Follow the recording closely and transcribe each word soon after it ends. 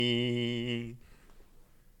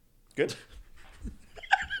Good.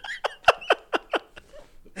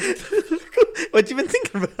 What you been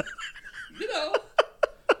thinking about? You know,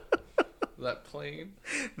 that plane.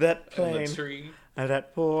 That plane. And the tree.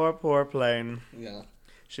 That poor plane. Yeah.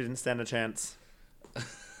 She didn't stand a chance.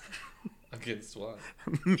 Against what?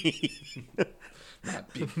 Me.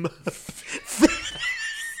 Not big.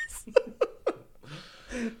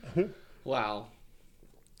 Wow.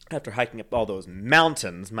 After hiking up all those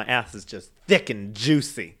mountains, my ass is just thick and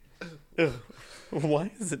juicy. Ugh.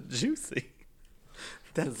 Why is it juicy?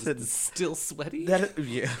 That's Is it still sweaty?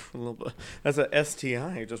 Yeah, a little bit. That's a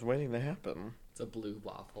STI just waiting to happen. It's a blue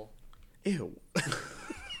waffle. Ew.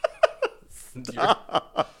 Who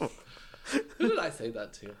did I say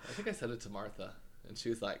that to? I think I said it to Martha. And she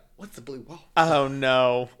was like, what's the blue waffle? Oh,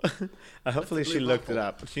 no. Hopefully she blue looked it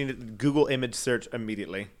waffle? up. She needed Google image search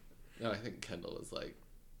immediately. No, I think Kendall was like,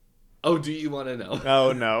 oh, do you want to know?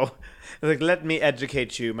 Oh, no. Like, let me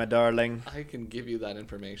educate you, my darling. I can give you that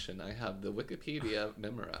information. I have the Wikipedia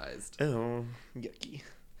memorized. Oh, yucky.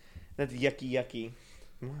 That's yucky.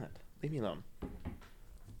 What? Leave me alone.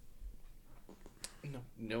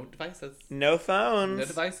 No devices. No phones. No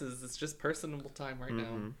devices. It's just personal time right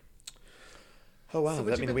now. Oh, wow. So Does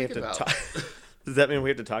that what you mean we have been to thinking talk? Does that mean we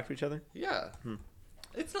have to talk to each other? Yeah.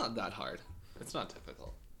 It's not that hard. It's not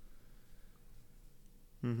difficult.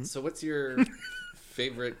 Mm-hmm. So what's your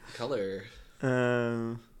favorite color?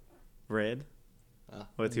 Red.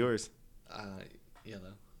 What's yours?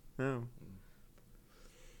 Yellow. Oh.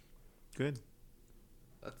 Good.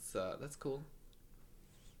 That's cool.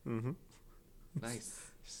 Mm-hmm. Nice.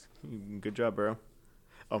 Good job, bro.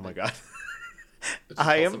 Oh my god.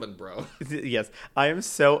 I am someone bro. Yes, I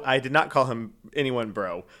did not call him anyone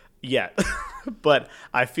bro yet, but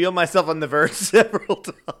I feel myself on the verge several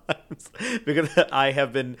times because I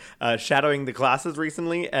have been shadowing the classes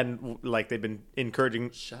recently, and like they've been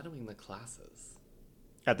encouraging Shadowing the classes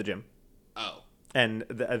at the gym, Oh, and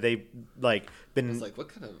they've like I been. was like, what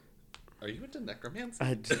kind of? Are you into necromancy?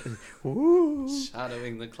 Ooh,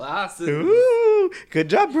 Shadowing the classes. ooh, good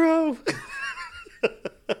job, bro.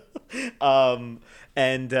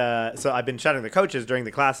 And so I've been shadowing the coaches during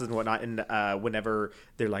the classes and whatnot, and whenever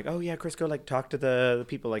they're like, oh yeah, Chris, go like talk to the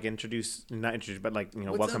people, like not introduce, but like, you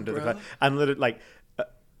know, What's welcome up, to the bro? class. I'm literally like,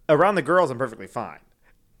 around the girls I'm perfectly fine.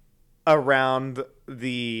 Around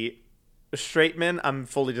the straight men, I'm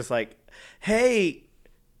fully just like, hey,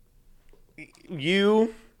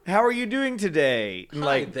 you, how are you doing today?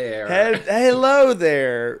 Hi there. Hello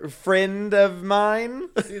there, friend of mine.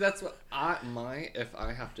 See, that's what if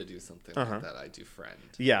I have to do something like that, I do friend.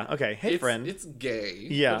 Yeah, okay. Hey, friend. It's gay.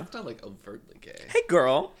 Yeah. But it's not like overtly gay. Hey,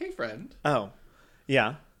 girl. Hey, friend. Oh,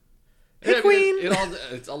 yeah. Yeah, Hey, I mean, queen.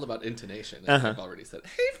 it's all about intonation. Uh-huh. I've already said,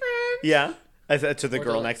 hey, friend. Yeah. I said to the Or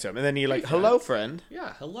girl like, next to him. And then you're like, "Hey, hello, friend.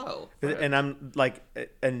 Yeah, hello. And I'm like,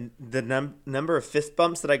 and the number of fist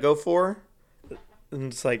bumps that I go for,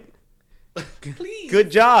 and it's like, Please.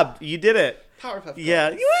 good job. You did it. Powerpuff Girls.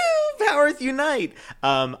 Yeah. Woo! Powers unite.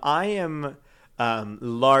 I am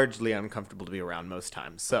largely uncomfortable to be around most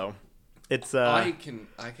times. So it's I can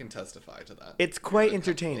testify to that. it's You're quite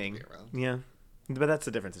uncomfortable to entertaining. be around. Yeah. But that's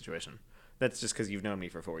a different situation. That's just because you've known me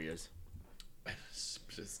for 4 years. It's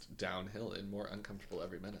just downhill and more uncomfortable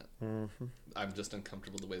every minute. Mm-hmm. I'm just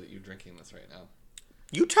uncomfortable the way that you're drinking this right now.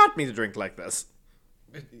 You taught me to drink like this.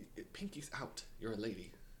 Pinky's out. You're a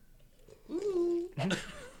lady. Ooh.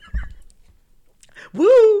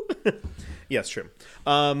 Woo! Yes, true.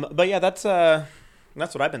 But yeah, that's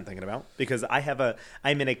what I've been thinking about because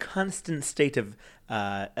I'm in a constant state of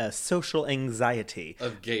social anxiety.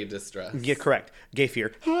 Of gay distress. Yeah, correct. Gay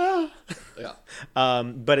fear. Yeah.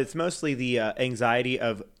 But it's mostly the anxiety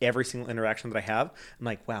of every single interaction that I have. I'm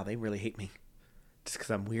like, wow, they really hate me just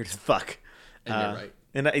because I'm weird as fuck. And you're right.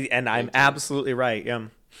 And I'm absolutely right.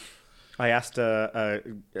 I asked a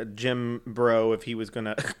gym bro if he was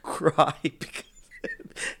gonna cry because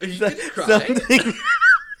You didn't cry? something.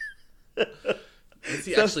 Is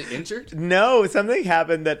he actually injured? No, something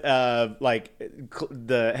happened that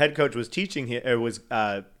the head coach was teaching him, or was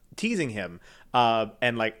teasing him,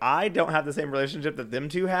 and like I don't have the same relationship that them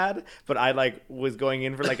two had, but I like was going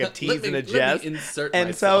in for like a tease and a jest, Let me insert and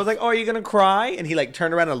myself. so I was like, "Oh, are you gonna cry?" And he like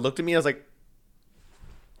turned around and looked at me. I was like,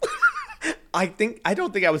 I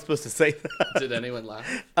don't think I was supposed to say that. Did anyone laugh?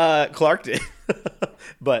 Clark did,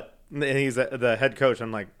 but he's the head coach.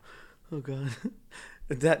 I'm like, oh god,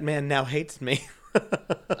 that man now hates me.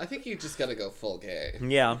 I think you just gotta go full gay.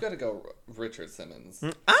 Yeah. You gotta go Richard Simmons. Oh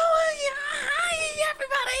yeah, hi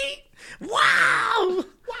everybody! Wow,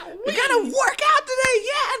 we gotta work out today.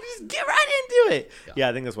 Yeah, just get right into it. Yeah,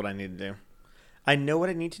 I think that's what I need to do. I know what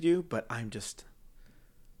I need to do, but I'm just...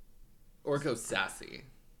 Or go sassy.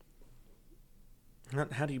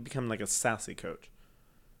 How do you become like a sassy coach?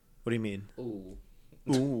 What do you mean? Ooh.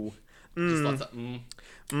 Ooh. Just lots of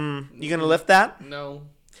You gonna lift that? No.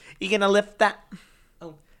 You gonna lift that?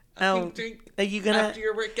 Oh. Oh, Drink are you gonna after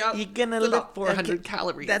your workout? You gonna it's lift about 400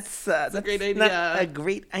 calories. That's a great idea. Not a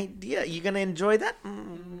great idea. You gonna enjoy that?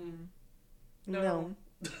 No.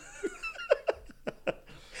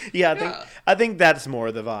 Yeah, I think that's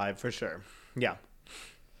more the vibe for sure. Yeah.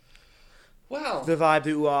 Wow. The vibe,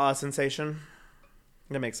 the ooh-ah sensation.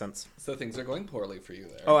 That makes sense. So things are going poorly for you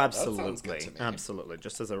there. Oh, That sounds good absolutely. to me. Absolutely.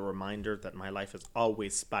 Just as a reminder that my life is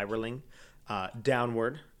always spiraling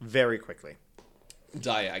downward very quickly.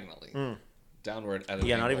 Diagonally. Downward at an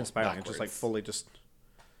Yeah, not angle, even spiraling. backwards. Just like fully just...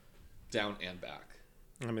 Down and back.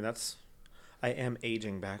 I mean, that's... I am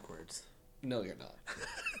aging backwards. No, you're not.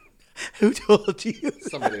 Who told you?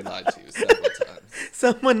 Somebody lied to you several times.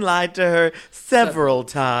 Someone lied to her several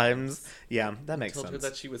times. Yeah, that makes Told sense. her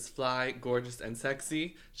that she was fly, gorgeous, and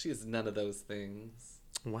sexy. She is none of those things.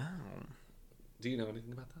 Wow. Do you know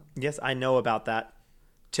anything about that? Yes, I know about that.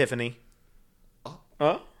 Tiffany. Oh.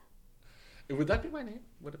 Oh? Would that be my name?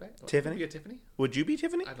 Would it be? Tiffany? Would it be a Tiffany? Would you be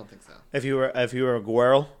Tiffany? I don't think so. If you were a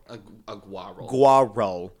Guarl? A guarro.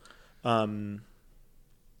 Guarro.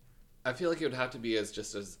 I feel like it would have to be as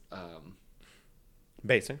just as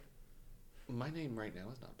Basic. my name right now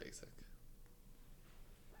is not basic.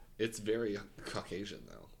 It's very Caucasian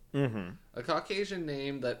though. Mm-hmm. A Caucasian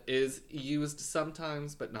name that is used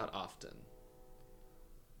sometimes but not often.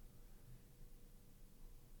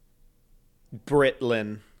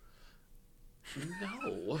 Britlin.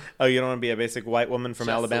 No. Oh, you don't want to be a basic white woman from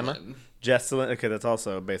Alabama? Jesselyn. Jesselyn. Okay, that's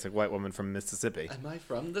also a basic white woman from Mississippi. Am I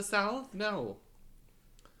from the South? No.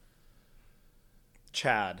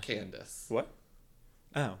 Chad. Candace. What?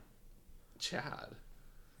 Oh, Chad.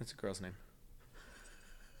 that's a girl's name.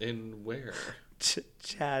 In where?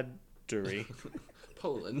 Chad Dury.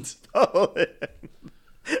 Poland. Oh.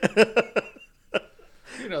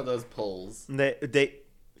 You know those Poles. They.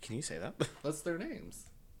 Can you say that? That's their names.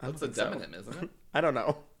 I don't That's a think so. demonym, isn't it? I don't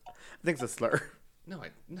know. I think it's a slur. No,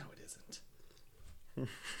 it isn't.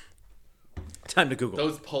 Time to Google.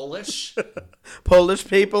 Those Polish? Polish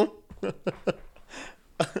people.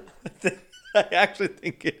 I actually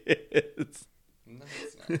think it is. No,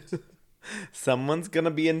 it's not. Someone's gonna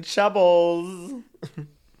be in troubles.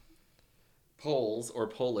 Poles or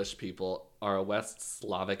Polish people are a West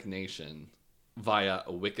Slavic nation via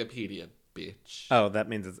Wikipedia, bitch. Oh, that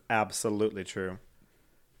means it's absolutely true.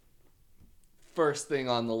 First thing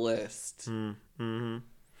on the list. Mm-hmm.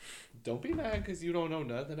 Don't be mad because you don't know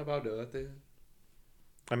nothing about nothing.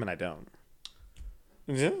 I mean, I don't.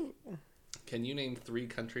 Yeah. Can you name 3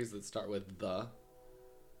 countries that start with the?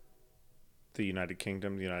 The United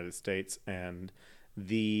Kingdom, the United States, and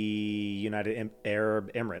the United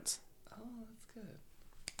Arab Emirates. Oh, that's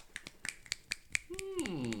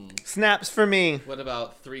good. Snaps for me. What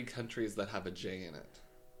about 3 countries that have a J in it?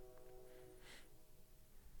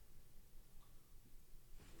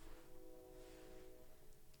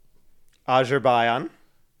 Azerbaijan.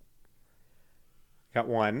 Got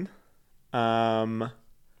one. I'm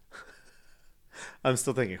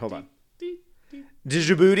still thinking. Hold on.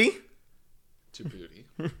 Djibouti? Djibouti.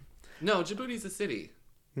 No, Djibouti's a city.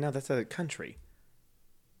 No, that's a country.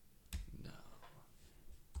 No.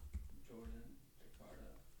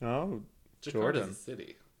 Oh, Jakarta's Jordan. a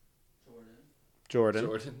city. Jordan.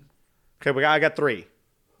 Jordan. Okay, I got 3.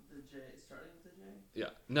 The J, starting with the J? Yeah.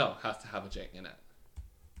 No, has to have a J in it.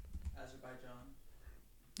 Azerbaijan.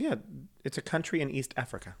 Yeah, it's a country in East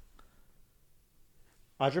Africa.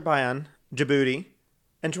 Azerbaijan, Djibouti,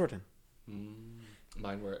 and Jordan.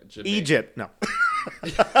 Mine were Jamaica. Egypt. No.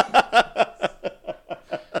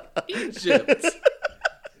 Egypt.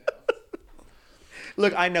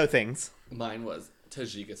 Look, I know things. Mine was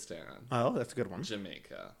Tajikistan, Oh, that's a good one.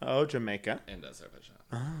 Jamaica, Oh, Jamaica. and Azerbaijan.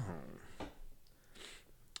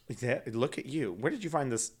 Yeah, look at you. Where did you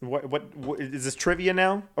find this? What is this trivia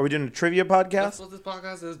now? Are we doing a trivia podcast? That's what this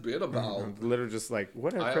podcast has been about. I'm literally just like,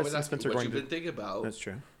 what are I Chris always and ask you Spencer what going you've to been thinking about, That's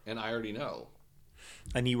true. and I already know.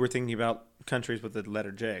 And you were thinking about countries with the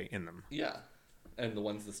letter J in them. Yeah, and the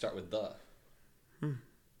ones that start with the.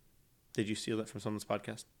 Did you steal that from someone's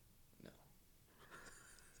podcast?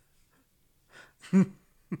 No.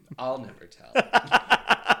 I'll never tell.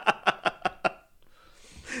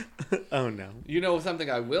 Oh, no. You know something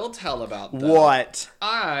I will tell about, though? What?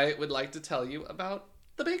 I would like to tell you about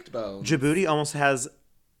the Baked Bones. Djibouti almost has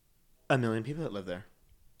 1 million people that live there.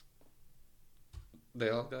 They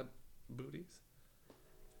all got booties?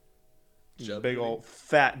 Big old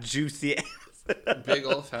fat juicy ass. Big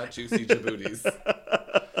old fat juicy jabooties.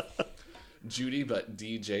 Judy, but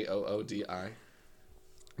DJOODI.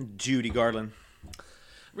 Judy Garland.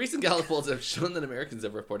 Recent Gallup polls have shown that Americans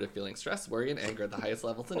have reported feeling stress, worry, and anger at the highest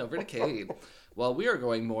levels in over a decade. While we are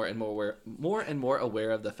growing more and more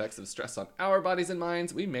aware of the effects of stress on our bodies and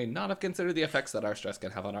minds, we may not have considered the effects that our stress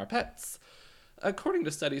can have on our pets. According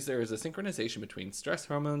to studies, there is a synchronization between stress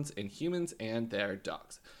hormones in humans and their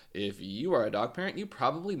dogs. If you are a dog parent, you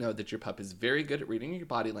probably know that your pup is very good at reading your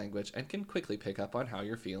body language and can quickly pick up on how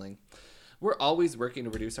you're feeling. We're always working to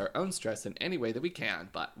reduce our own stress in any way that we can,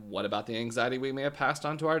 but what about the anxiety we may have passed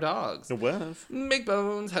on to our dogs? Well, Big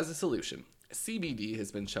Bones has a solution. CBD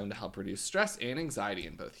has been shown to help reduce stress and anxiety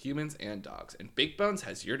in both humans and dogs, and Big Bones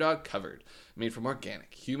has your dog covered. Made from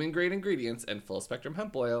organic, human-grade ingredients and full-spectrum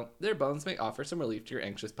hemp oil, their bones may offer some relief to your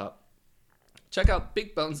anxious pup. Check out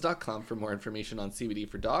bigbones.com for more information on CBD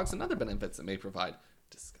for dogs and other benefits it may provide.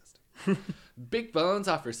 Disgusting. Big Bones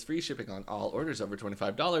offers free shipping on all orders over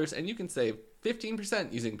 $25, and you can save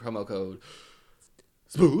 15% using promo code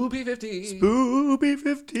SPOOPY15. Spoopy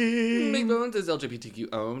 15. Big Bones is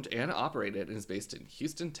LGBTQ owned and operated and is based in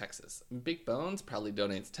Houston, Texas. Big Bones proudly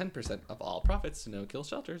donates 10% of all profits to no-kill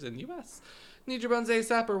shelters in the U.S. Need your bones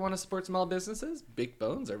ASAP or want to support small businesses? Big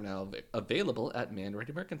Bones are now available at Man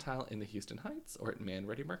Ready Mercantile in the Houston Heights or at Man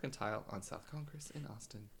Ready Mercantile on South Congress in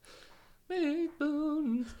Austin. Big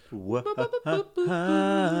Bones. You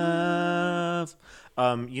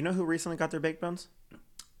know who recently got their baked bones?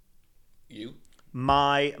 You?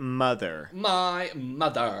 My mother. My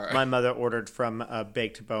mother. My mother ordered from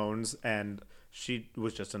Baked Bones, and she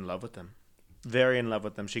was just in love with them. Very in love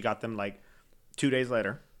with them. She got them like 2 days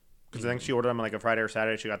later. Because I think she ordered them like a Friday or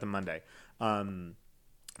Saturday. She got them Monday.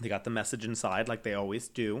 They got the message inside like they always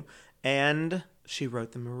do. And she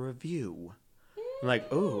wrote them a review. I'm like,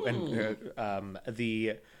 oh. And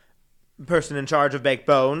the person in charge of Baked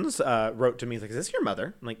Bones wrote to me, like, is this your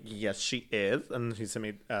mother? I'm like, yes, she is. And she sent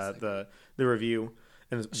me the review.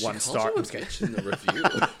 And it's one star. You a bitch in the review.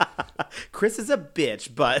 Chris is a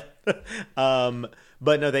bitch, but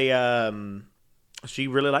no, they she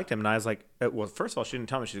really liked him, and I was like, well, first of all, she didn't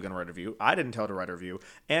tell me she was going to write a review. I didn't tell her to write a review,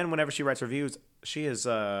 and whenever she writes reviews, she is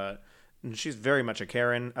she's very much a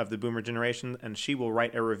Karen of the Boomer generation, and she will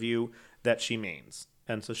write a review that she means.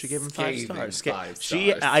 And so she gave him 5 stars. 5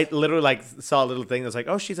 stars. I literally like saw a little thing that was like,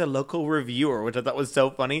 oh, she's a local reviewer, which I thought was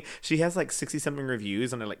so funny. She has like 60-something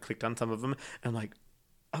reviews, and I like clicked on some of them, and I'm like,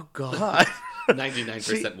 oh God.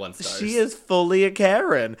 99% 1 stars. She is fully a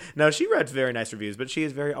Karen. Now, she writes very nice reviews, but she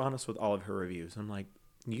is very honest with all of her reviews. I'm like,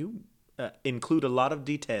 you include a lot of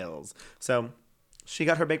details. So she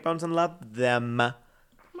got her baked bones and loved them. Oh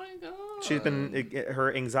my God. She's been,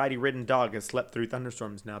 her anxiety-ridden dog has slept through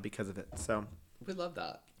thunderstorms now because of it. So We love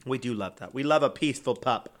that. we do love that. We love a peaceful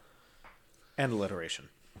pup and alliteration.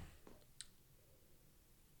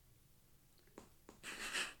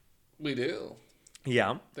 We do.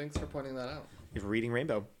 Yeah. Thanks for pointing that out. You're reading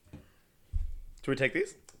Rainbow. Should we take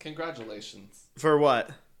these? Congratulations. For what?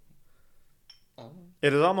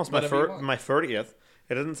 It is almost my Whatever you want. my 30th.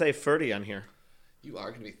 It doesn't say 30 on here. You are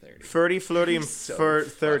going to be 30. 30, flirty, and So 30.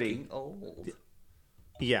 fucking old.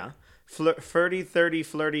 Yeah. 30, 30,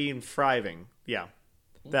 flirty, and thriving. Yeah.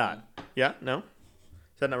 That. Yeah? No? Is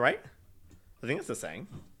that not right? I think it's the saying.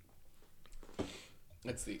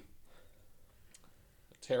 Let's see.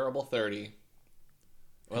 Terrible 30.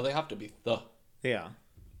 Well, they have to be the Yeah.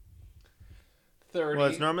 30. Well,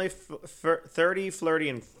 it's normally 30,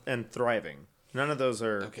 flirty, and thriving. None of those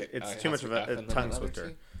are... Okay, It's I too much have of to F a and then tongue another twister.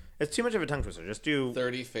 T. It's too much of a tongue twister. Just do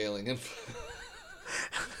 30 failing and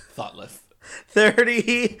thoughtless.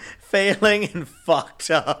 30, failing, and fucked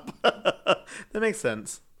up. That makes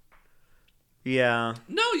sense. Yeah.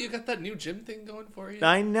 No, you got that new gym thing going for you.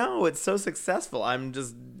 I know. It's so successful. I'm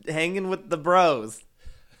just hanging with the bros.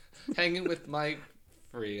 Hanging with my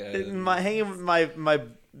friend. Hanging with my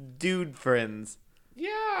dude friends. Yeah.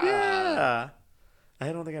 Yeah.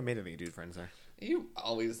 I don't think I made any dude friends there. You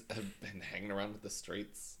always have been hanging around with the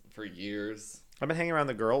straights for years. I've been hanging around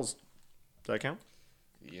the girls. Does that count?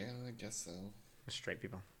 Yeah, I guess so. Straight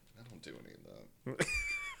people. I don't do any of that.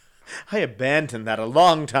 I abandoned that a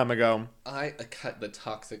long time ago. I cut the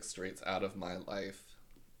toxic straights out of my life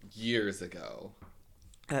years ago.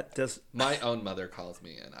 That does. My own mother calls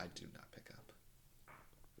me and I do not pick up.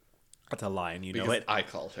 That's a lie, and you Because know it. I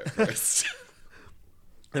called her first.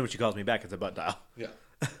 Then when she calls me back, it's a butt dial. Yeah.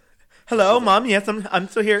 Hello, Mom. Yes, I'm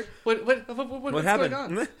still here. What's what happened?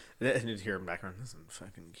 going on? And you hear in the background, this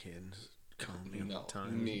fucking kid Call me all No, the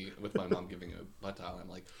time. me with my mom giving a butt dial. I'm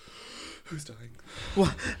like, who's dying?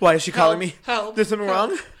 Why is she calling me? Help! There's something help.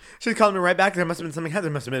 wrong? She's calling me right back. There must have been something. There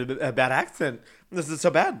must have been a bad accident. This is so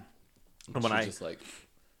bad. And when She's just like,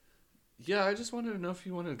 yeah, I just wanted to know if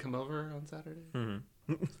you wanted to come over on Saturday.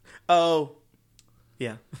 Oh,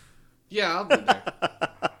 yeah. Yeah, I'll be there.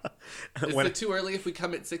 Is When- it too early if we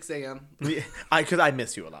come at 6 a.m.? Because I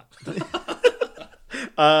miss you a lot.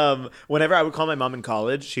 Whenever I would call my mom in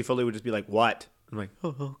college, she fully would just be like, "What?" I'm like,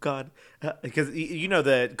 "Oh God," because you know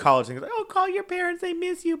the college thing is like, "Oh, call your parents, they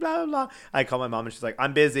miss you." Blah blah blah. I call my mom and she's like,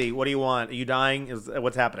 "I'm busy. What do you want? Are you dying?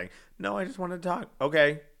 What's happening?" No, I just want to talk.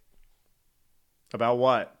 Okay. About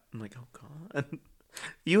what? I'm like, "Oh God,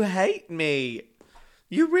 you hate me.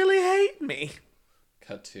 You really hate me."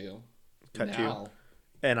 Cut to. Cut to. now.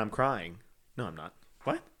 And I'm crying. No, I'm not.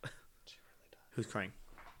 What? She really does. Who's crying?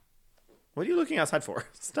 What are you looking outside for?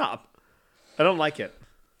 Stop. I don't like it.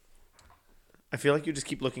 I feel like you just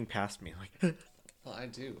keep looking past me. Like, Well, I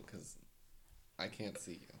do, because I can't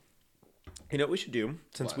see you. you know what we should do?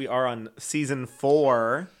 Since What? we are on season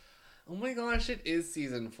 4, Oh my gosh, it is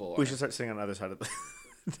season 4. we should start sitting on the other side of the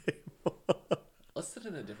table. Let's sit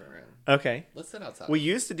in a different room. Okay. Let's sit outside. We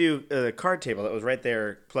used to do a card table that was right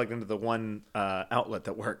there plugged into the one outlet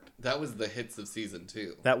that worked. That was the hits of season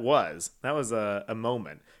 2. That was a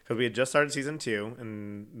moment. Because we had just started season 2,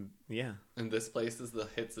 and yeah. And this place is the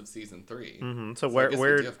hits of season 3. Hmm. So I where guess we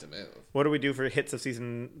where do have to move. what do we do for hits of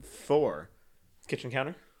season 4? Kitchen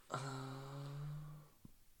counter?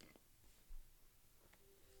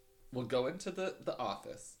 We'll go into the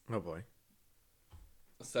office, Oh boy.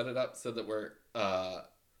 set it up so that we're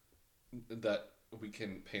that we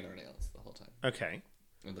can paint our nails the whole time Okay.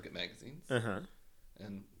 and look at magazines Uh-huh.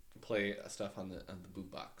 and play stuff on the boom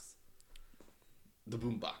box. The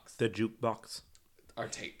boom box. The jukebox. Our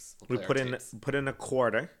tapes. We We'll play put our in tapes. put in a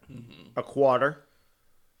quarter. Mm-hmm. A quarter.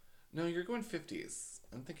 No, you're going 50s.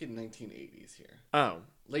 I'm thinking 1980s here. Oh.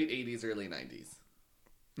 Late 80s, early 90s.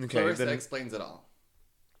 Okay. Clarissa Then, explains it all.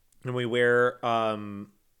 then we wear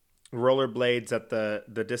rollerblades at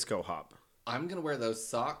the disco hop. I'm gonna wear those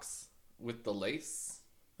socks with the lace.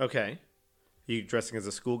 Okay. You dressing as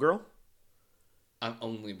a schoolgirl? I'm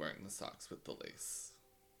only wearing the socks with the lace.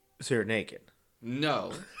 So you're naked.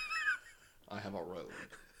 No, I have a robe.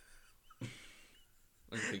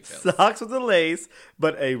 And pigtails. Socks with the lace,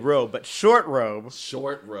 but a robe, but short robe.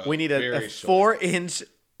 Short robe. We need a Very short. 4-inch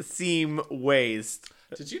seam waist.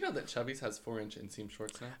 Did you know that Chubby's has 4-inch inseam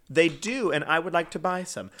shorts now? They do, and I would like to buy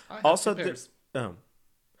some. I have Also, two pairs. oh,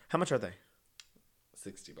 how much are they?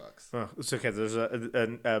 $60. Oh, it's okay. There's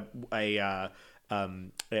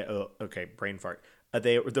okay, brain fart.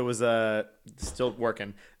 There was a still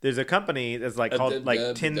working. There's a company that's like called like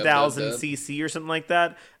 10,000 cc or something like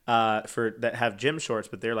that for that have gym shorts,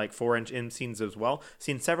 but they're like 4-inch inseams as well.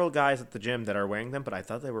 Seen several guys at the gym that are wearing them, but I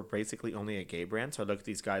thought they were basically only a gay brand. So I look at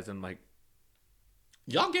these guys and I'm like,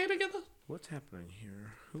 Y'all gay together? what's happening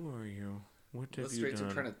here? Who are you? What have The you straights done?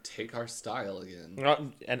 are trying to take our style again.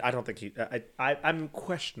 And I don't think he. I'm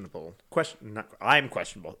questionable. I'm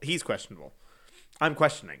questionable. He's questionable. I'm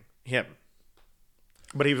questioning him.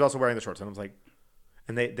 But he was also wearing the shorts, and I was like,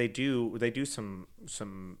 and they do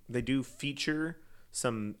feature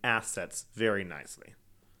some assets very nicely.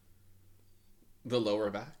 The lower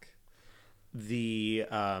back. The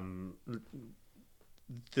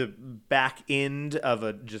back end of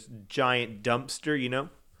a just giant dumpster, you know.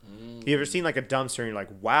 You ever seen like a dumpster and you're like,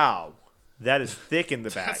 wow, that is thick in the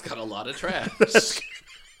back. That's got a lot of trash.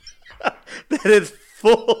 That is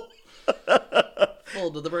full.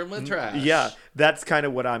 Full to the brim with trash. Yeah, that's kind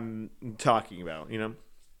of what I'm talking about, you know?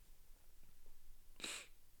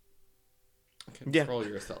 Control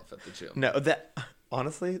yourself at the gym. No, that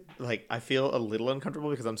honestly, like, I feel a little uncomfortable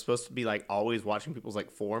because I'm supposed to be like always watching people's like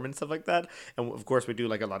form and stuff like that. And of course, we do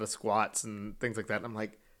like a lot of squats and things like that. And I'm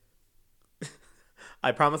like,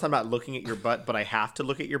 I promise I'm not looking at your butt, but I have to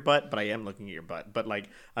look at your butt, but I am looking at your butt. But like,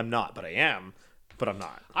 I'm not, but I am, but I'm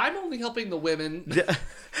not. I'm only helping the women.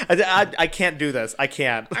 I can't do this. I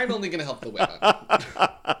can't. I'm only gonna help the women.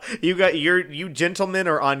 You gentlemen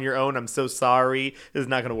are on your own. I'm so sorry. This is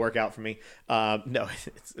not going to work out for me. No,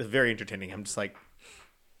 it's very entertaining. I'm just like,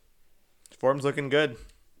 form's looking good.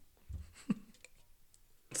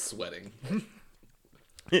 Sweating.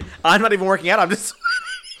 I'm not even working out. I'm just.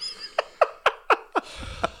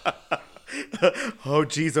 Oh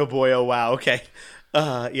geez, oh boy, oh wow. Okay,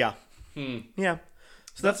 yeah, yeah.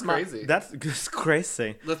 So That's crazy. That's just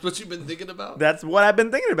crazy. That's what you've been thinking about? That's what I've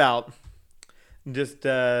been thinking about. Just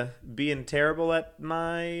being terrible at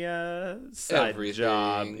my side Everything.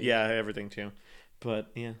 job. Yeah, everything too.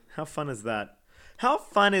 But yeah, how fun is that? How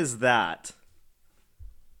fun is that?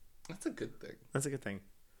 That's a good thing. That's a good thing.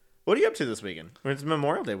 What are you up to this weekend? It's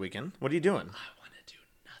Memorial Day weekend. What are you doing? I want to do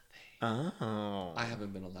nothing. Oh. I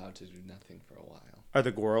haven't been allowed to do nothing for a while. Are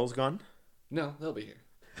the squirrels gone? No, they'll be here,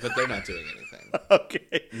 but they're not doing anything.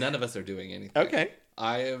 Okay. None of us are doing anything. Okay.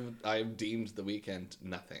 I have deemed the weekend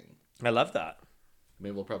nothing. I love that. I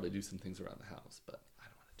mean, we'll probably do some things around the house, but I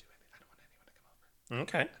don't want to do anything. I don't want anyone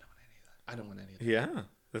to come over. Okay. I don't want any of that. Yeah.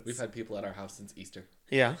 We've had people at our house since Easter.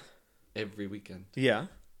 Yeah. Every weekend. Yeah.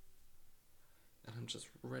 And I'm just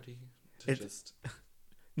ready to just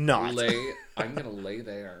Not. lay. I'm going to lay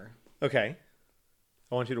there. Okay.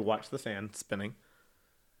 I want you to watch the fan spinning.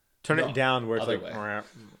 Turn No, it down where it's other like.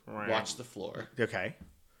 Watch the floor. Okay.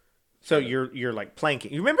 So you're like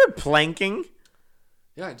planking. You remember planking?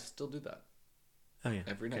 Yeah, I still do that. Oh yeah.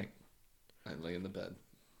 Every Okay. night. I lay in the bed,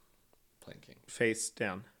 planking, Face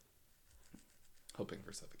down. hoping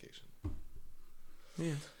for suffocation.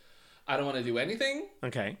 Yeah. I don't want to do anything.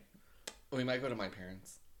 Okay. We might go to my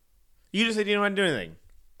parents. You just said you don't want to do anything.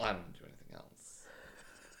 I don't want to do anything else.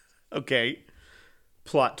 Okay.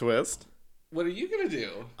 Plot twist. What are you going to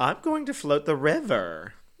do? I'm going to float the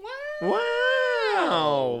river.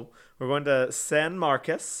 Wow. We're going to San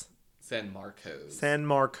Marcos. San Marcos. San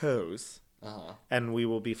Marcos. Uh-huh. And we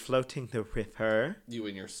will be floating the river. You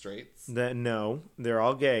and your straights? No, they're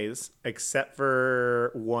all gays, except for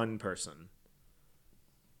one person.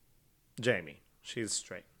 Jamie. She's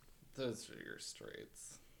straight. Those are your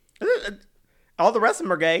straights. All the rest of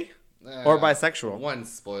them are gay. Or bisexual. One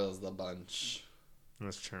spoils the bunch.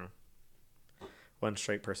 That's true. One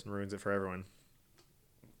straight person ruins it for everyone.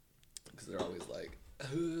 Because they're always like,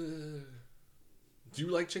 do you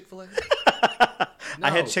like Chick-fil-A? I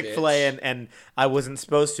had No, Chick-fil-A bitch. and I wasn't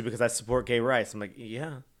supposed to because I support gay rights. I'm like,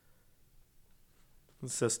 yeah.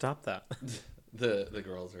 So stop that. The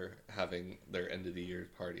girls are having their end of the year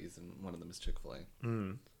parties, and one of them is Chick-fil-A.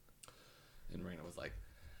 Mm. And Raina was like,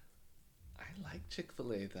 I like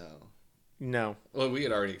Chick-fil-A though. No. Well, we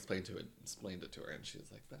had already explained it to her, and she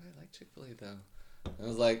was like, but I like Chick-fil-A though. And I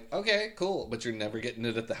was like, okay, cool, but you're never getting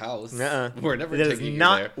it at the house. Nuh-uh. We're never It is taking you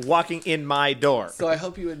not there. walking in my door. So I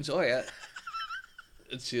hope you enjoy it.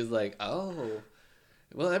 And she was like, oh,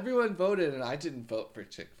 well, everyone voted, and I didn't vote for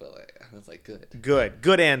Chick-fil-A. I was like, good.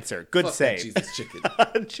 Good answer. Good Fuck that save. Jesus chicken.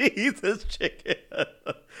 Jesus chicken.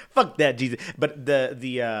 Fuck that Jesus. But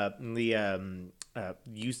the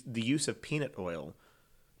use of peanut oil,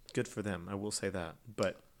 good for them. I will say that.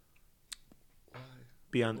 But Why?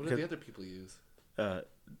 beyond What do the other people use?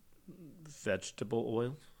 vegetable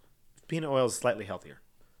oil, peanut oil is slightly healthier.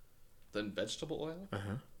 Than vegetable oil?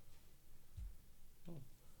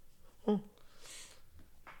 Oh.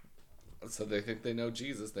 So they think they know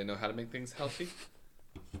Jesus. They know how to make things healthy?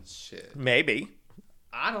 Shit. Maybe.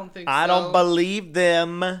 I don't think so. I don't believe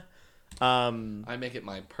them. I make it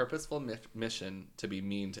my purposeful mission to be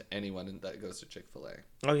mean to anyone that goes to Chick-fil-A.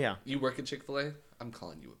 Oh yeah. You work at Chick-fil-A? I'm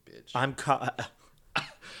calling you a bitch.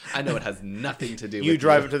 I know it has nothing to do with You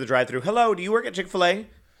drive up to the drive-thru. Hello, do you work at Chick-fil-A?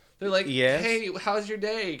 They're like, Yes. hey, how's your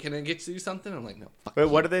day? Can I get you something? I'm like, no, fuck Wait, you.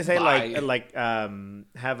 what do they say? Bye.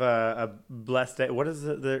 Have a blessed day. What is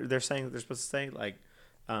it they're saying that they're supposed to say? Like,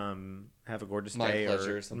 have a gorgeous My day.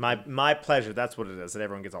 pleasure Or or something. my pleasure. That's what it is. That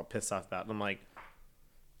everyone gets all pissed off about. And I'm like,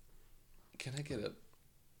 Can I get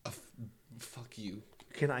a fuck you?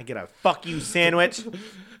 can I get a fuck you sandwich?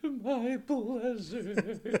 My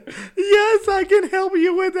pleasure. Yes, I can help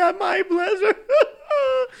you with that. My pleasure.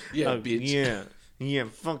 Yeah, bitch. Yeah,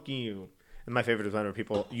 fuck you. And my favorite is whenever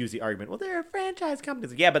people use the argument, well, they're a franchise company.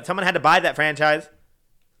 It's like, yeah, but someone had to buy that franchise.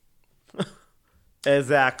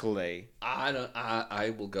 Exactly.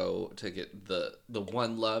 I will go to get the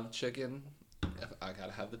One Love chicken. If I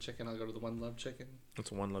gotta have the chicken, I'll go to the One Love chicken.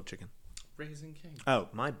 It's One Love Chicken. Raising King. Oh,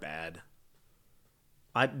 my bad.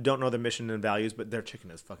 I don't know their mission and values, but their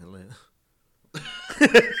chicken is fucking lit.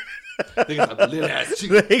 They got a lit ass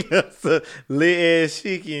chicken. It's a lit ass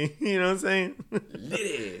chicken. You know what I'm saying?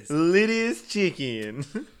 Lit ass. Lit ass chicken.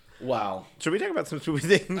 Wow. Should we talk about some stupid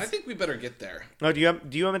things? I think we better get there. Oh, do you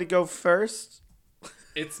want me to go first?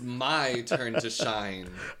 It's my turn to shine.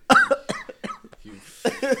 You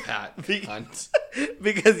fat cunt.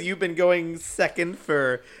 Because you've been going second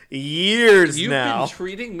for years You've now. been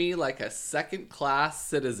treating me like a second-class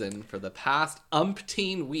citizen for the past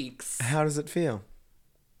umpteen weeks. How does it feel?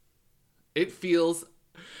 It feels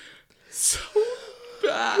so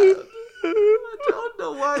bad. I don't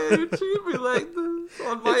know why you treat me like this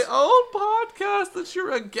on my own podcast that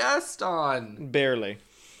you're a guest on. Barely.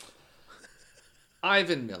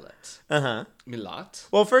 Ivan Millet. Uh-huh. Milat?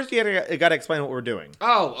 Well, first you gotta explain what we're doing.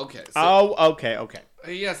 Oh, okay. So Oh, okay.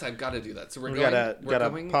 Yes, I've got to do that. So We gotta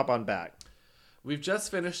pop on back. We've just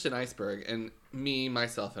finished an iceberg, and me,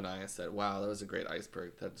 myself, and I said, wow, that was a great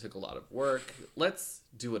iceberg. That took a lot of work. Let's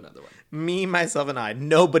do another one. Me, myself, and I.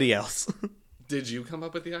 Nobody else. Did you come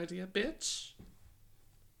up with the idea, bitch?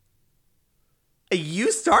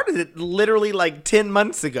 You started it literally like 10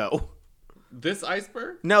 months ago. This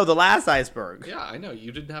iceberg? No, the last iceberg. Yeah, I know.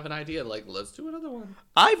 You didn't have an idea. Like, let's do another one.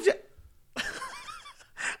 I've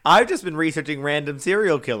just been researching random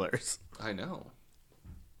serial killers. I know.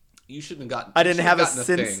 You shouldn't have gotten. I didn't have a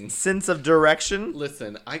thing. sense of direction.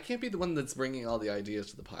 Listen, I can't be the one that's bringing all the ideas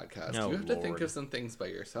to the podcast. Oh, you have to Lord. think of some things by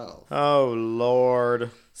yourself. Oh,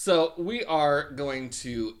 Lord. So we are going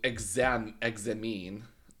to examine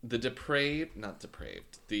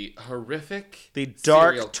the horrific, The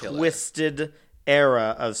serial dark, killer. twisted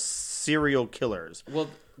era of serial killers. Well,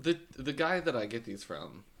 the guy that I get these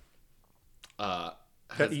from, has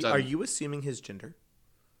Are done. you assuming his gender?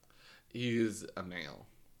 He's a male,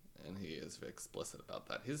 and he is explicit about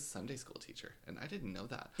that. He's a Sunday school teacher, and I didn't know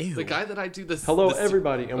that. Ew. The guy that I do this. Hello, this-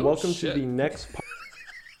 everybody, and Oh, welcome shit. to the next.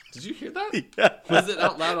 Did you hear that? Yeah. Was it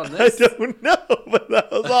out loud on I this? don't know, but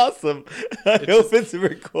that was awesome. I hope it's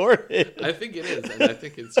recorded. I think it is, and I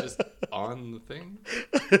think it's just on the thing.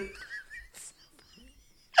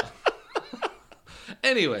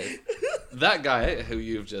 Anyway, that guy who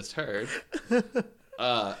you've just heard,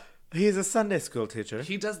 He's a Sunday school teacher.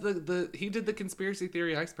 he does he did the conspiracy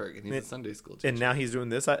theory iceberg, and he's a Sunday school teacher. And now he's doing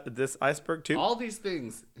this iceberg too? All these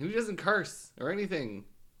things. He doesn't curse or anything.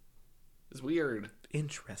 It's weird.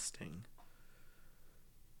 Interesting.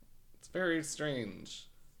 It's very strange.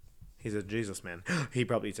 He's a Jesus man. He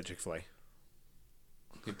probably eats a Chick-fil-A.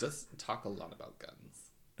 He does talk a lot about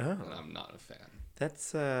guns, Oh, and I'm not a fan.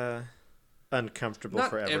 that's uncomfortable Not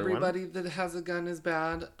for everyone. everybody that has a gun is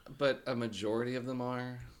bad, but a majority of them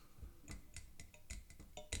are.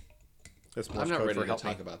 This I'm Morse not code ready for to help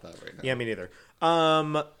talk me. about that right now. Yeah, me neither.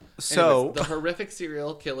 So Anyways, the horrific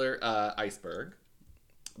serial killer iceberg.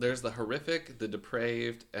 There's the horrific, the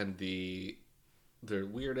depraved, and the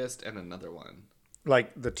weirdest, and another one.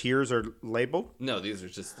 like the tiers are labeled. No, these are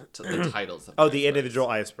just the titles. Of Oh, the icebergs. individual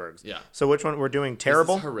icebergs. Yeah. So which one we're doing? This is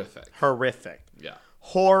Terrible. horrific. Horrific. Yeah.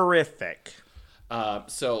 Horrific.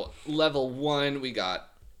 So level 1, we got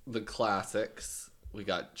the classics. We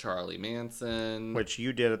got Charlie Manson. Which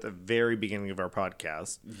you did at the very beginning of our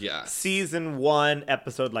podcast. Yes. Season 1,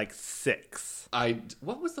 episode like 6.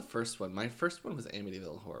 What was the first one? My first one was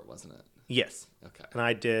Amityville Horror, wasn't it? Yes. Okay. And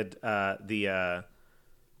I did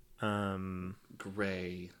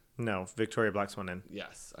Gray. no, Victoria Black Swan Inn.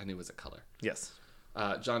 Yes, I knew it was a color. Yes.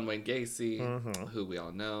 John Wayne Gacy, Mm-hmm. who we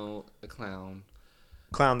all know, the clown.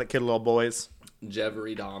 Clown that killed little boys.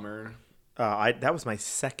 Jeffrey Dahmer. That was my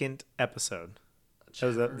second episode. That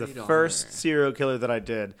was the Jeffrey Dahmer. first serial killer that I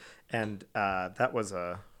did, and that was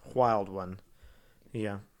a wild one.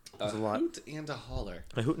 Yeah, it was a lot. Hoot and a holler.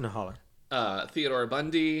 A hoot and a holler. Theodore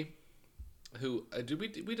Bundy, who we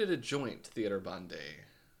did a joint Theodore Bundy.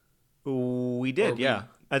 We did, Or we- yeah.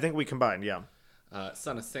 I think we combined, yeah.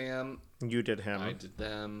 Son of Sam, You did him. I did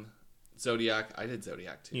them. Zodiac, I did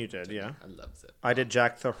Zodiac too. You did, yeah. I love Zodiac. I did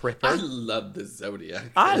Jack the I Ripper. love the Zodiac.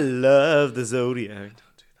 I love the Zodiac.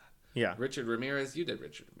 Don't do that. Yeah. Richard Ramirez, you did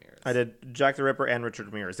Richard Ramirez. I did Jack the Ripper and Richard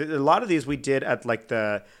Ramirez. A lot of these we did at like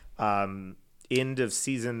the end of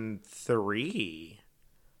season 3,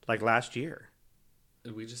 like last year.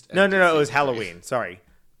 We just No, ended it was season 3. Halloween. Sorry.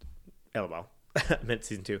 LOL. I meant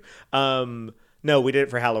season 2. No, we did it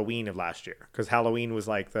for Halloween of last year because Halloween was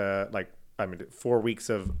like 4 weeks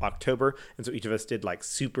of October, and so each of us did like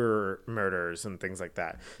super murders and things like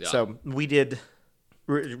that. Yeah. So we did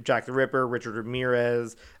Jack the Ripper, Richard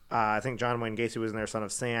Ramirez. I think John Wayne Gacy was in there, Son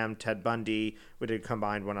of Sam, Ted Bundy. We did a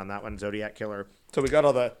combined one on that one, Zodiac Killer. So we got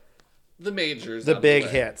all the majors. the out of big way.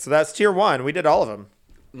 hits. So that's tier 1. We did all of them.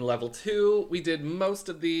 Level 2, we did most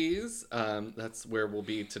of these. That's where we'll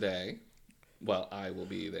be today. Well, I will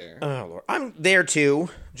be there. Oh Lord, I'm there too.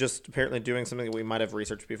 Just apparently doing something that we might have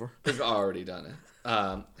researched before. We've already done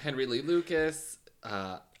it. Henry Lee Lucas.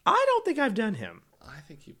 I don't think I've done him. I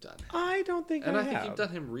think you've done it. I don't think And I I think have. you've done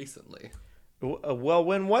him recently. Well,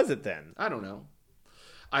 when was it then? I don't know.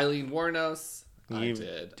 Eileen Warnos. I You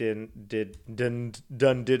did.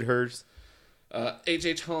 did hers.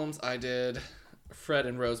 H.H. Holmes. I did. Fred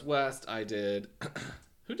and Rose West. I did.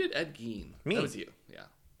 Who did Ed Gein? Me. That was you. Yeah.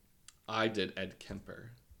 I did Ed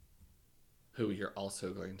Kemper. Who you're also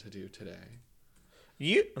going to do today.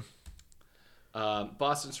 You.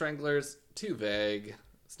 Boston Stranglers. Too vague.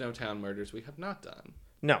 Snowtown Murders. We have not done.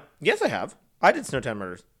 No. Yes, I have. I did Snowtown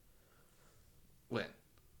Murders. When?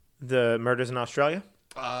 The murders in Australia.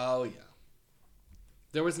 Oh, yeah.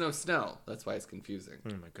 There was no snow. That's why it's confusing.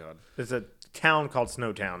 Oh my god. There's a town called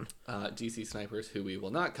Snowtown. DC Snipers, who we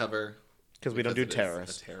will not cover Because we don't do it is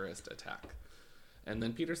terrorists. a terrorist attack. And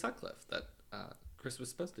then Peter Sutcliffe that Chris was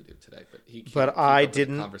supposed to do today, but he can't But keep I up with the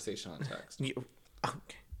didn't- conversation on text.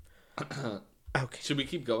 Okay. Okay. Should we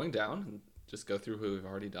keep going down and just go through who we've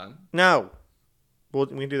already done? No. We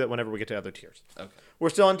can do that whenever we get to other tiers. Okay. We're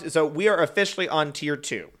still on. So we are officially on tier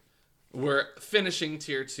 2. We're finishing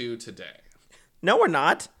tier 2 today. No, we're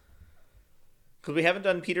not. Because we haven't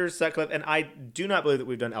done Peter Sutcliffe, and I do not believe that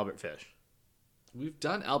we've done Albert Fish. We've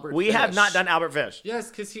done Albert We Fish. have not done Albert Fish. Yes,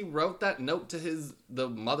 because he wrote that note to the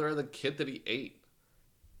mother of the kid that he ate.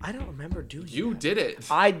 I don't remember doing You that. did it.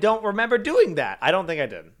 I don't remember doing that. I don't think I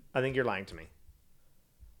did. I think you're lying to me.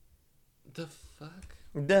 The fuck?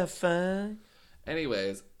 The fuck?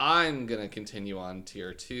 Anyways, I'm going to continue on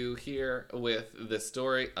tier 2 here with the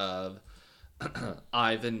story of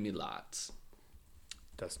Ivan Milat.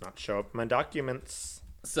 Does not show up in my documents.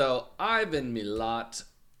 So, Ivan Milat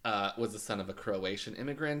was the son of a Croatian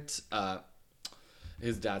immigrant.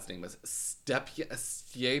 His dad's name was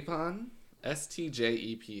Stjepan.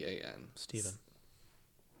 Stjepan. Steven.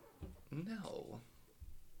 No.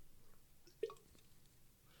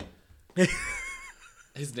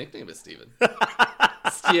 His nickname is Steven.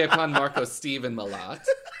 Stjepan Marko Steven Milat.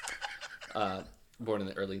 Born in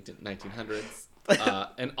the early 1900s.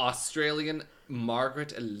 An Australian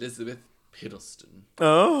Margaret Elizabeth Piddleston.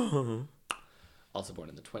 Oh. Also born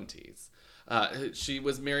in the 20s. She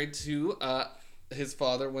was married to his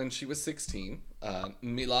father when she was 16.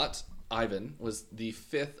 Milat Ivan was the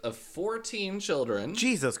 5th of 14 children.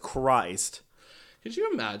 Jesus Christ. Could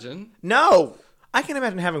you imagine? No. I can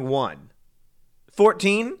imagine having one.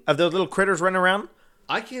 14 of those little critters running around.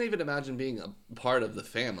 I can't even imagine being a part of the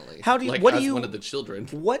family. How do you- like, what do as you- one of the children?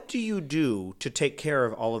 What do you do to take care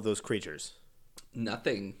of all of those creatures?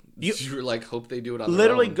 Nothing. You- You like hope they do it on their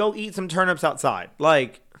Literally own. go eat some turnips outside.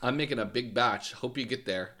 Like, I'm making a big batch. Hope you get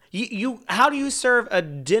there. you how do you serve a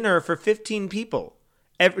dinner for 15 people?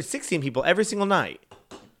 16 people every single night?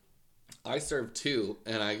 I serve 2,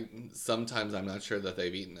 and sometimes I'm not sure that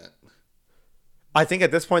they've eaten it. I think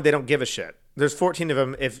at this point they don't give a shit. There's 14 of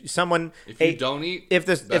them. If someone If you ate, don't eat, if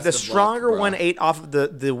the best of luck, stronger one bro. ate off of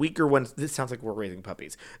the weaker ones, this sounds like we're raising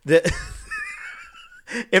puppies. The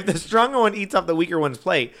if the stronger one eats off the weaker one's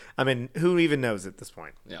plate, I mean, who even knows at this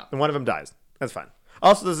point? Yeah. And one of them dies. That's fine.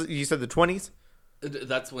 Also, you said the 20s.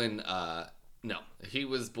 That's when no, he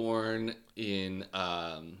was born in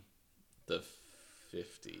the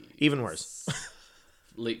 50s. Even worse.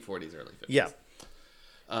 Late 40s, early 50s. Yeah.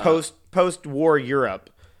 Post war Europe.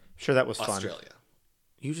 Sure, that was fun. Australia.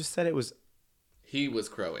 You just said it was. He was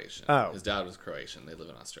Croatian. Oh. His dad was Croatian. They live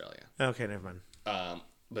in Australia. Okay, never mind.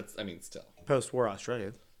 But I mean, still. Post war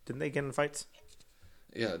Australia. Didn't they get in fights?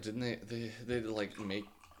 Yeah, didn't they like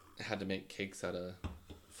had to make cakes out of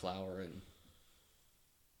flour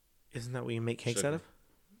Isn't that what you make cakes Sugar. out of?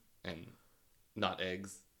 and not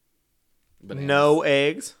eggs. Bananas. No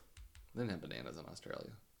eggs. They didn't have bananas in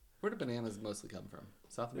Australia. Where do bananas mostly come from?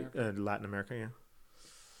 South America? Latin America, yeah.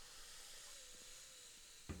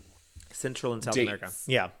 Central and South Dates. America.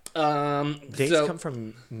 Yeah. Dates So, come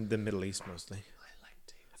from the Middle East mostly. I like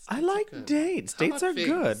dates. I like good. dates. How Dates about are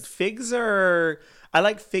good. figs? Figs are. I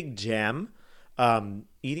like fig jam.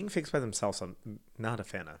 Eating figs by themselves, I'm not a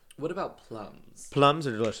fan of. What about plums? Plums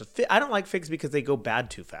are delicious. I don't like figs because they go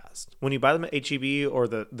bad too fast. When you buy them at HEB or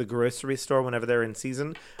the grocery store whenever they're in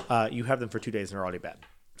season, you have them for 2 days and they're already bad.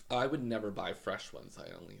 I would never buy fresh ones.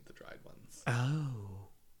 I only eat the dried ones. Oh.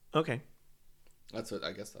 Okay. I guess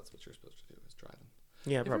that's what you're supposed to do is dry them.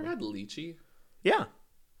 Yeah, Have you probably. ever had lychee? Yeah.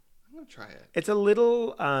 I'm gonna try it. It's a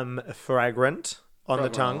little fragrant on the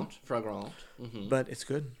tongue, Fragrant. Mm-hmm. but it's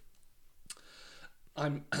good.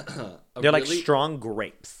 I'm. They're like strong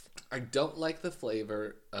grapes. I don't like the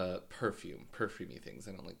flavor. Perfumey things.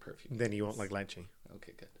 I don't like perfume. Then you won't like lychee.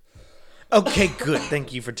 Okay, good. Okay, good.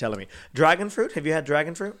 Thank you for telling me. Dragon fruit? Have you had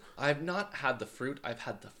dragon fruit? I've not had the fruit. I've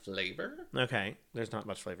had the flavor. Okay. There's not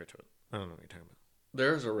much flavor to it. I don't know what you're talking about.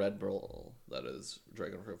 There's a Red Bull that is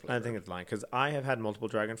dragon fruit flavor. I think it's lying because I have had multiple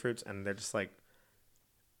dragon fruits and they're just like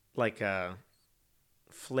a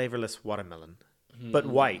flavorless watermelon, but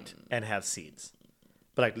white and have seeds,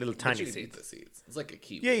 but like little But tiny you can eat seeds. the seeds. It's like a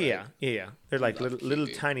kiwi. Yeah. right? They're like love little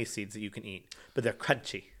kiwi. tiny seeds that you can eat, but they're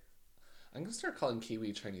crunchy. I'm gonna start calling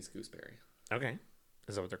kiwi Chinese gooseberry. Okay,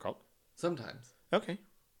 is that what they're called? Sometimes. Okay,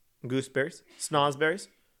 gooseberries, snozberries.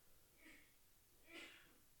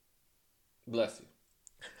 Bless you.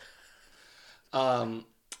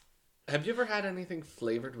 Have you ever had anything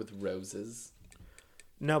flavored with roses?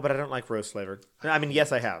 No, but I don't like rose flavored. I mean,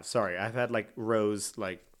 yes, I have. Sorry, I've had like rose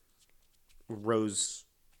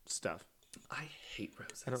stuff. I hate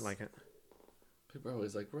roses. I don't like it. People are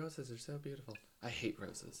always like, roses are so beautiful. I hate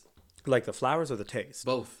roses. Like the flowers or the taste?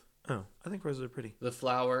 Both. Oh, I think roses are pretty. The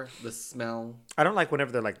flower, the smell. I don't like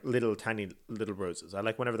whenever they're like little tiny little roses. I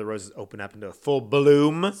like whenever the roses open up into a full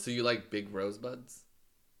bloom. So you like big rosebuds?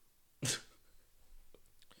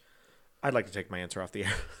 I'd like to take my answer off the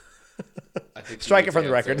air. I think you Strike need it from to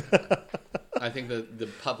the record. answer. I think the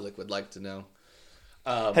public would like to know.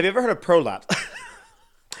 Have you ever heard of Prolat?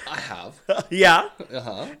 I have. Yeah.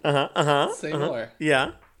 Say more.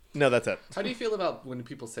 Yeah. No, that's it. How do you feel about when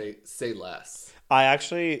people say less? I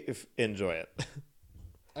actually enjoy it.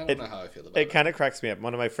 I don't know how I feel about It it. kind of cracks me up.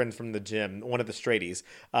 One of my friends from the gym, one of the straighties,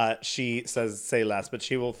 she says say less, but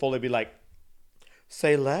she will fully be like,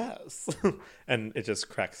 say less. And it just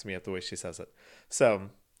cracks me up the way she says it. So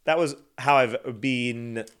that was how I've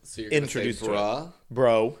been So you're gonna introduced say to it. bra,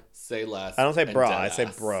 Bro. say less. I don't say and bra, dead I say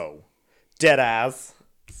ass. bro. Dead ass.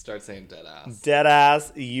 Start saying dead ass. Dead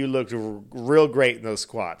ass. You looked real great in those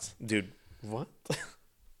squats. Dude, what?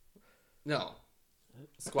 No.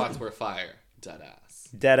 Squats were fire. Dead ass.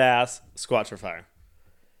 Dead ass. Squats for fire.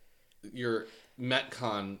 Your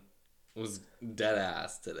Metcon was dead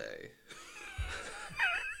ass today.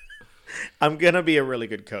 I'm going to be a really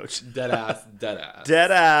good coach. Dead ass, dead ass.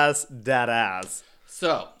 Dead ass. Dead ass.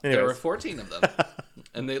 So, there Anyways. were 14 of them.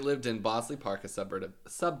 And they lived in Bosley Park, a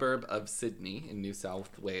suburb of Sydney in New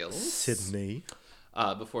South Wales. Sydney.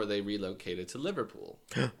 Before they relocated to Liverpool,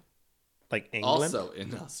 Like England? also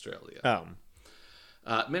in Australia. Oh.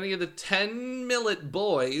 Many of the 10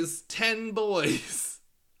 boys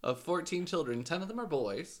of 14 children, 10 of them are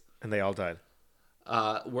boys, And they all died.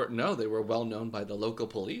 they were well known by the local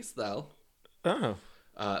police, though. Oh.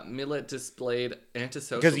 Millet displayed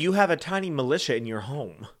antisocial... Because you have a tiny militia in your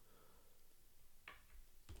home.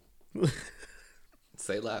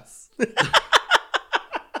 Say less.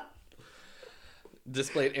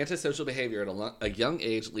 Displayed antisocial behavior at a young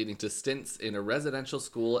age, leading to stints in a residential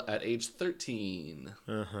school at age 13.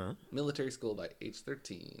 Uh-huh. Military school by age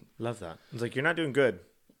 13. Love that. It's like, you're not doing good.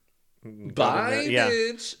 Bye, Yeah.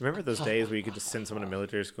 bitch. Remember those days where you could just send someone to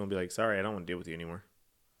military school and be like, sorry, I don't want to deal with you anymore.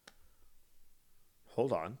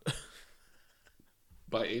 Hold on.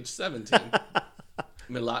 By age 17,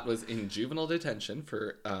 Milat was in juvenile detention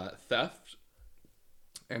for theft.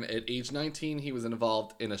 And at age 19, he was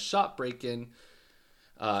involved in a shop break-in.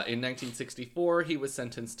 In 1964, he was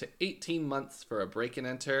sentenced to 18 months for a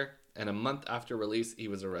break-and-enter. And a month after release, he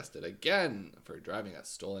was arrested again for driving a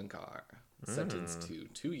stolen car. Sentenced to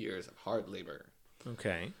 2 years of hard labor.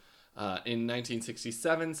 Okay. In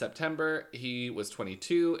 1967, September, he was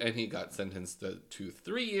 22, and he got sentenced to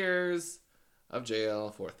 3 years of jail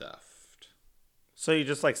for theft. So you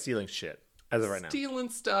just like stealing shit as of right now. Stealing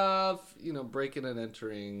stuff, breaking and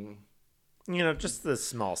entering, Just the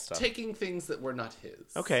small stuff. taking things that were not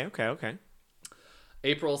his. Okay.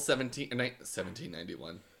 April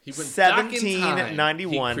 1791. He went back in time.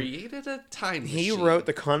 1791. He created a time machine. He wrote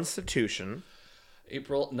the Constitution.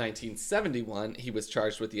 April 1971, he was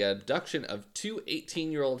charged with the abduction of 2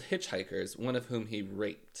 18-year-old hitchhikers, one of whom he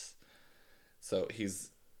raped. So he's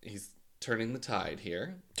turning the tide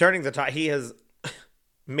here. Turning the tide. He has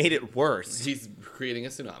made it worse. He's creating a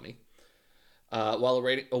tsunami. While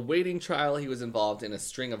awaiting trial, he was involved in a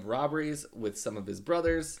string of robberies with some of his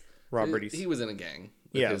brothers. Robberies. He was in a gang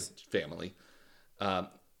with Yeah. his family. While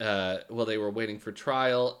they were waiting for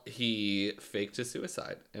trial, he faked his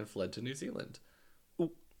suicide and fled to New Zealand.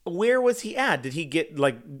 Where was he at? Did he get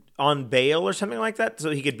like on bail or something like that so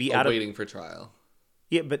he could be out of? Waiting for trial.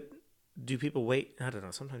 Yeah, but do people wait? I don't know.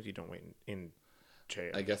 Sometimes you don't wait in jail.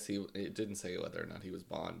 I guess it didn't say whether or not he was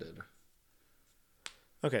bonded.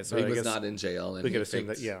 Okay, so So he I was guess not in jail, and we he could assume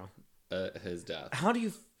faked, that. Yeah. his death. How do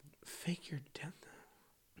you fake your death?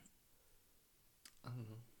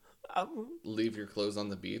 Leave your clothes on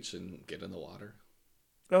the beach and get in the water.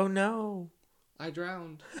 Oh no! I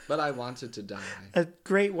drowned, but I wanted to die. A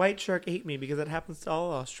great white shark ate me because that happens to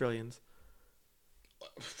all Australians.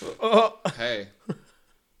 Oh. Hey,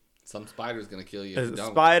 some spider's gonna kill you if you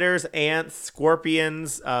don't. Spiders, ants,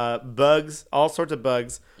 scorpions, bugs, all sorts of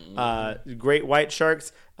bugs. Great white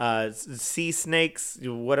sharks, sea snakes.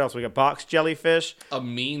 What else? We got box jellyfish. A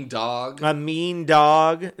mean dog. A mean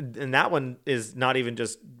dog, and that one is not even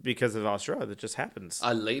just because of Australia. That just happens.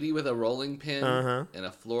 A lady with a rolling pin Uh-huh. and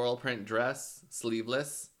a floral print dress,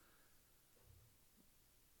 sleeveless,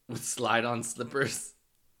 with slide-on slippers,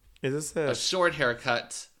 Is this a short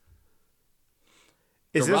haircut,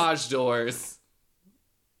 is this garage doors,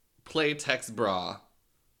 Playtex bra,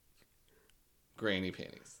 Granny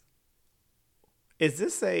panties. Is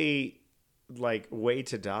this a like way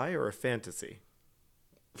to die or a fantasy?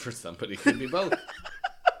 For somebody, it could be both.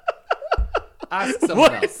 Ask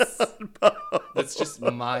someone else. That's just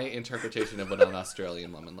my interpretation of what an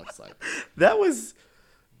Australian woman looks like. That was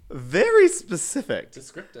very specific.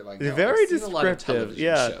 Descriptive, I know. Very I've seen a lot of descriptive. television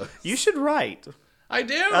Yeah. shows. You should write. I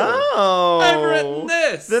do. Oh. I've written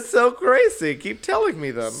this. That's so crazy. Keep telling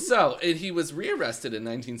me them. So he was rearrested in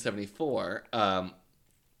 1974,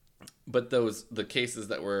 but the cases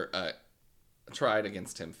that were tried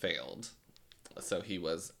against him failed, so he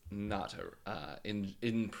was not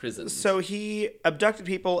in prison. So he abducted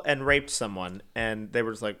people and raped someone, and they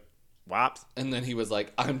were just like, "Whops." And then he was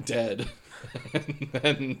like, "I'm dead." And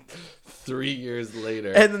then 3 years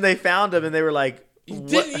later, And then they found him, and they were like,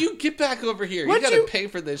 you get back over here. You What gotta you- pay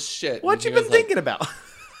for this shit. "What And you he been was like, thinking about?"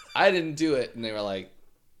 I didn't do it. And they were like,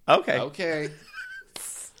 Okay. okay.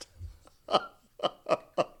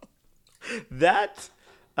 That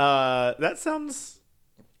sounds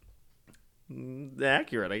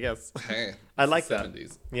accurate, I guess. Hey, I like the that.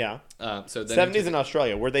 70s. Yeah. So then 70s in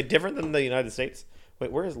Australia. Were they different than the United States?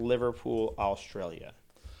 Wait, where is Liverpool, Australia?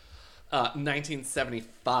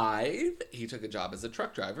 1975, he took a job as a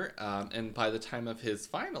truck driver, and by the time of his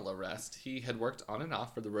final arrest, he had worked on and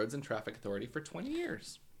off for the Roads and Traffic Authority for 20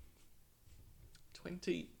 years.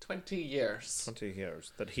 20 years. 20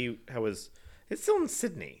 years. That he was... It's still in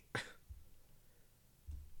Sydney.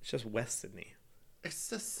 It's just West Sydney.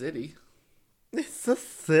 It's a city. It's a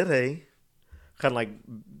city. Kind of like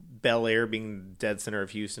Bel Air being dead center of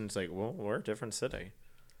Houston. It's like, well, we're a different city.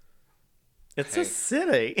 It's Hey. a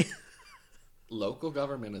city. Local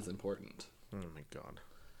government is important. Oh my god.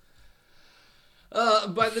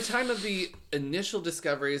 By the time of the initial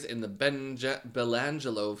discoveries in the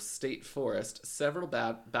Belangelo State Forest, several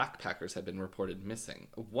backpackers had been reported missing.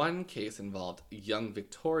 One case involved a young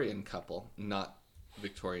Victorian couple, not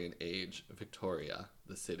Victorian age, Victoria,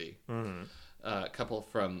 the city. Couple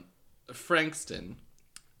from Frankston,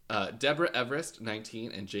 Deborah Everest,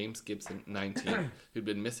 19, and James Gibson, 19, who'd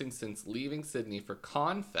been missing since leaving Sydney for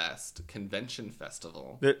ConFest, Convention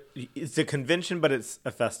Festival. It's a convention, but it's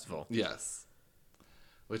a festival. Yes.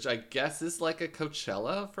 Which I guess is like a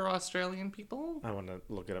Coachella for Australian people. I want to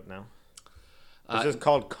look it up now. It's just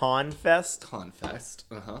called ConFest.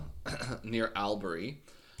 ConFest, near Albury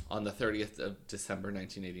on the 30th of December,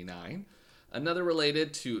 1989. Another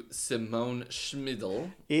related to Simone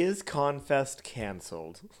Schmidl. Is ConFest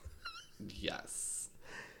canceled? Yes.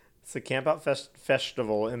 It's a camp-out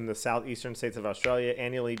festival in the southeastern states of Australia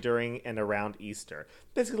annually during and around Easter.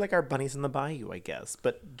 Basically like our bunnies in the bayou, I guess.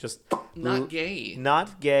 But just... Not gay.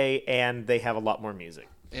 Not gay, and they have a lot more music.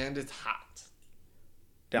 And it's hot.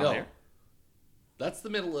 Down No. there. That's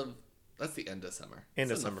the end of summer.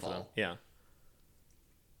 End It's of in the summer for them. fall. Yeah.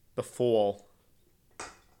 The fall.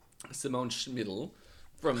 Simone Schmidl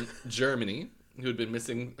from Germany, who had been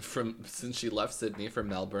missing since she left Sydney for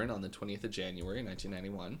Melbourne on the 20th of January,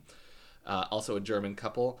 1991. Also a German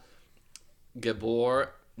couple,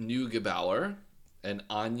 Gabor Neugebauer and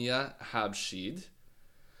Anja Habschied,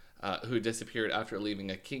 who disappeared after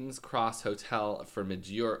leaving a King's Cross hotel for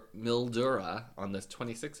Mildura on the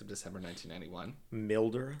 26th of December, 1991.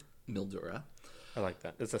 Mildura. I like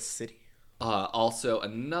that. It's a city. Also,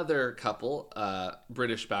 another couple,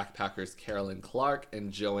 British backpackers Carolyn Clark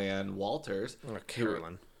and Joanne Walters. Oh,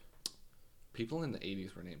 Carolyn. People in the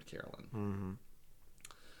 80s were named Carolyn.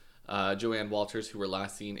 Mm-hmm. Joanne Walters, who were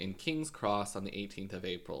last seen in King's Cross on the 18th of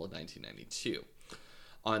April of 1992.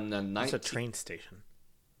 On the 19th... It's a train station.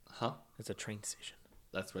 Huh? It's a train station.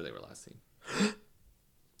 That's where they were last seen.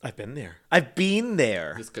 I've been there. I've been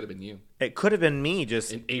there. This could have been you. It could have been me.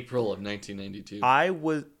 Just In April of 1992. I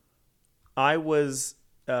was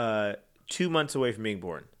 2 months away from being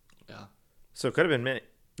born. Yeah. So it could have been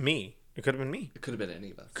me. It could have been me. It could have been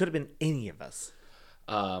any of us. Could have been any of us.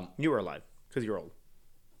 You were alive because you're old.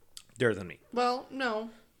 Older than me. Well, no.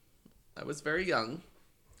 I was very young.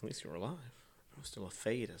 At least you were alive. I was still a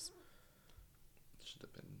fetus. Should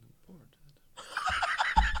have been aborted.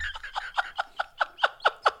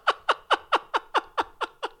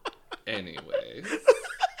 Anyways.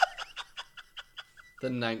 The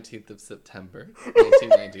 19th of September,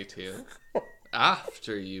 1992.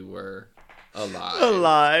 After you were alive.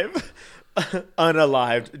 Alive.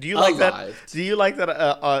 Unalived. Do you like that? Alived. Do you like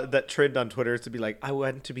that that trend on Twitter is to be like, I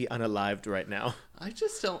want to be unalived right now? I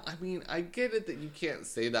just don't. I mean, I get it that you can't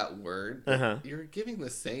say that word. But Uh-huh. You're giving the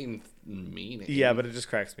same meaning. Yeah, but it just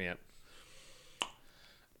cracks me up.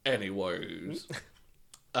 Anyways.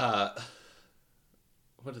 What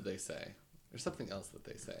did they say? There's something else that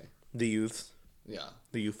they say. The youths. Yeah.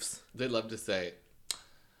 The youths. They love to say,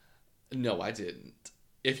 no, I didn't.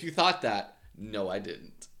 If you thought that, no, I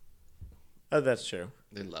didn't. Oh, that's true.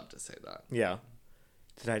 They love to say that. Yeah.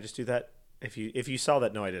 Did I just do that? If you saw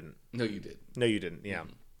that, no, I didn't. No, you did. No, you didn't. Yeah.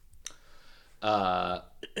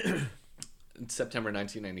 In September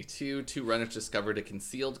 1992, two runners discovered a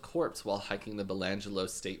concealed corpse while hiking the Belangelo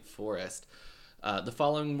State Forest. The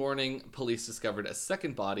following morning, police discovered a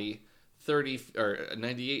second body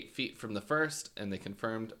 98 feet from the first, and they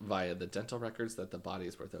confirmed via the dental records that the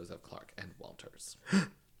bodies were those of Clark and Walters.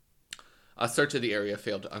 A search of the area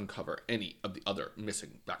failed to uncover any of the other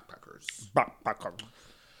missing backpackers.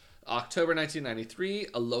 October 1993,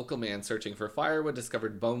 a local man searching for firewood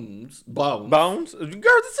discovered bones. Bones?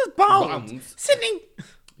 Girl, this is bones. Sydney.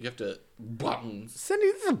 You have to bones.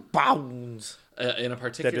 Sydney, this is bones. In a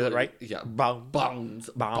particular, Did I do that right? Yeah, Bones.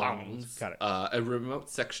 bones. Got it. A remote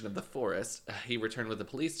section of the forest. He returned with the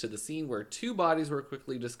police to the scene where two bodies were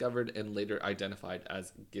quickly discovered and later identified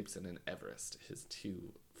as Gibson and Everest, his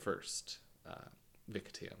two first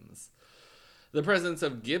victims. The presence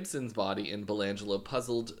of Gibson's body in Belangelo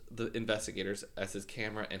puzzled the investigators, as his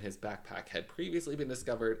camera and his backpack had previously been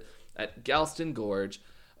discovered at Galston Gorge,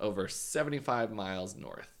 over 75 miles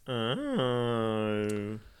north.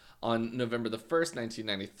 Oh. On November the 1st,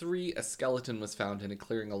 1993, a skeleton was found in a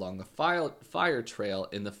clearing along the fire trail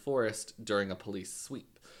in the forest during a police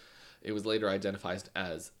sweep. It was later identified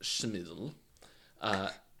as Schmidl.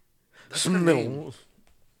 That's her name.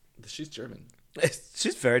 She's German.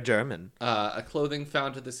 She's very German. A clothing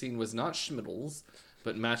found at the scene was not Schmidl's,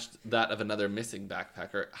 but matched that of another missing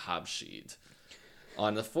backpacker, Habschied.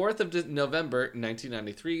 On the 4th of November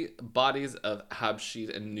 1993, bodies of Habschied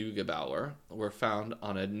and Neugebauer were found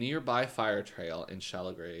on a nearby fire trail in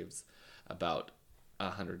shallow graves about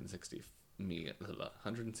 160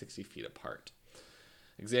 feet apart.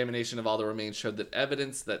 Examination of all the remains showed that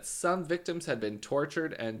evidence that some victims had been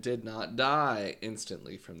tortured and did not die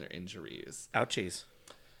instantly from their injuries. Ouchies.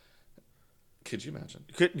 Could you imagine?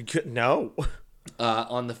 No.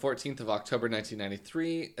 On the 14th of October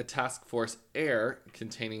 1993, a task force AIR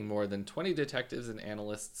containing more than 20 detectives and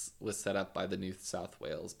analysts was set up by the New South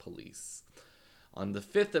Wales Police. On the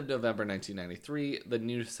 5th of November 1993, the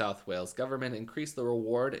New South Wales government increased the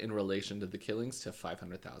reward in relation to the killings to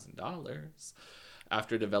 $500,000.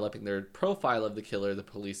 After developing their profile of the killer, the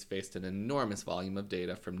police faced an enormous volume of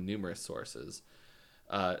data from numerous sources.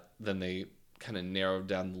 Then they kind of narrowed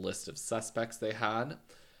down the list of suspects they had.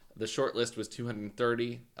 The short list was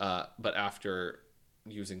 230, but after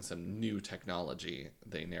using some new technology,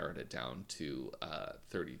 they narrowed it down to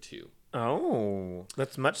 32. Oh,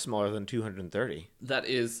 that's much smaller than 230. That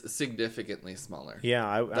is significantly smaller.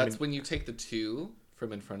 Yeah, That's when you take the 2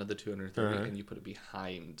 from in front of the 230 and you put it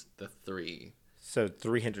behind the 3. So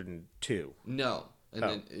 302. No, and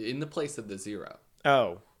then in the place of the 0.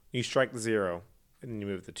 Oh, you strike the 0 and you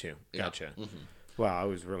move the 2. Gotcha. Yeah. Mm-hmm. Wow, I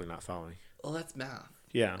was really not following. Well, that's math.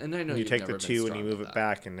 Yeah, And I know you you've take the never been 2 and strong you move with it that.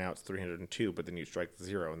 back, and now it's 302. But then you strike the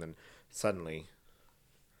 0, and then suddenly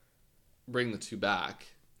Bring the 2 back.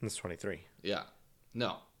 it's 23. Yeah.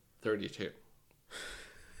 No, 32.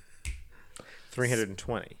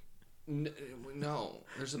 320. No,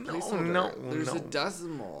 there's a placeholder. no, there's no. a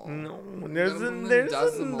decimal. No, there's a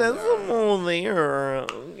Minimum decimal there.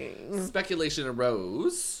 Okay. Speculation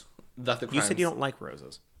arose that the crimes... You said you don't like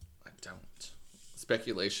roses. I don't.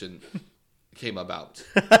 Speculation came about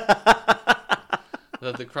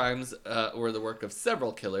that the crimes were the work of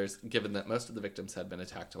several killers, given that most of the victims had been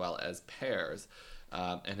attacked while as pairs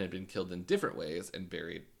and had been killed in different ways and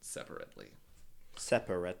buried separately.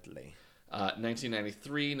 Separately.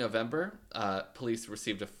 1993, November, police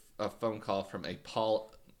received a phone call from a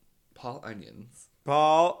Paul Onions.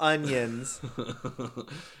 Paul Onions.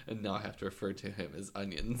 And now I have to refer to him as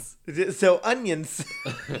Onions. So Onions.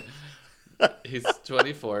 He's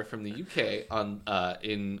 24 from the UK.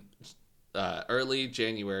 In early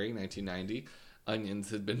January 1990, Onions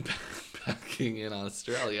had been backpacking in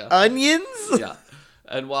Australia. Onions? Yeah.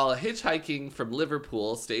 And while hitchhiking from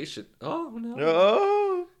Liverpool station... Oh, no.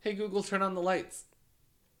 Oh. Hey, Google, turn on the lights.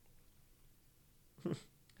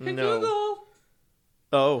 Hey, No. Google.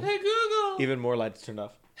 Oh. Hey, Google. Even more lights turned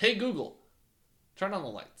off. Hey, Google, turn on the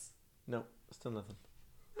lights. No, still nothing.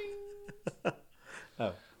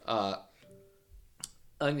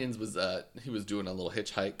 Onions was he was doing a little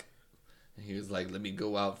hitchhike. And he was like, let me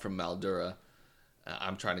go out from Maldura.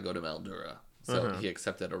 I'm trying to go to Maldura. So he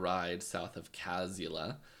accepted a ride south of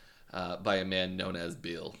Casula by a man known as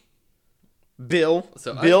Bill. Bill.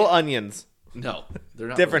 So Bill Onions. No, they're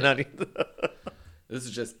not Different related. onions. This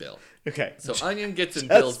is just Bill. Okay. So Onion gets in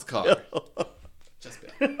Bill's car. Just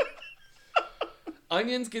Bill.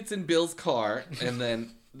 Onions gets in Bill's car, and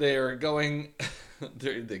then they're going.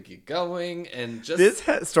 They keep going, and just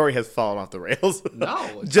This story has fallen off the rails.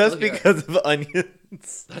 No, it's just still here. because of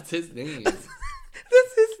onions. That's his name.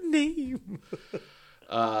 That's his name.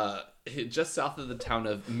 Just south of the town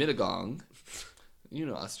of Mittagong. You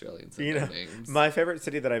know Australians and You their know, names. my favorite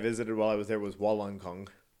city that I visited while I was there was Wollongong.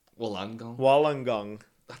 Wollongong. Wollongong.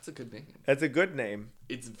 That's a good name. That's a good name.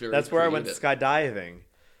 It's very. That's where I went creative. skydiving.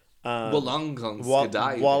 Wollongong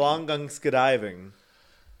skydiving. Wollongong skydiving.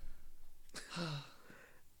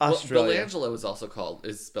 Australia. Belangelo is also called.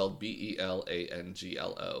 Is spelled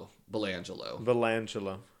Belanglo. Belangelo.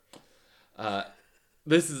 Belangelo.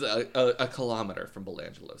 This is a kilometer from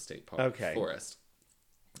Belangelo State Park. Okay. Forest.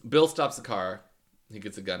 Bill stops the car. He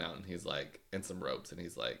gets a gun out and he's like, and some ropes, and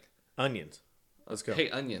he's like, Onions. Let's go. "Hey,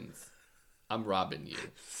 onions, I'm robbing you.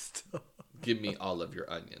 Give me all of your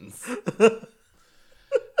onions."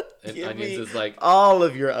 And Give Onions me is like, all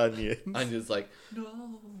of your onions. Onions like,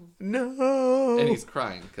 no. No. And he's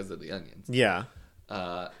crying because of the onions. Yeah.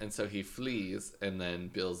 And so he flees, and then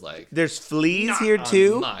Bill's like, There's fleas "Not here on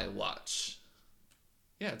too. my watch."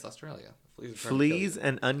 Yeah, it's Australia. Fleas, are trying to kill Fleas you.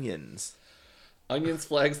 and onions. Onions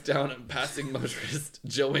flags down a passing motorist,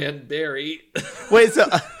 Joanne Barry. Wait, so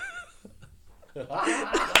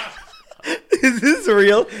is this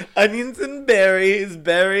real? Onions and berries,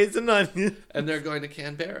 berries and onions. And they're going to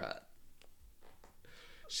Canberra.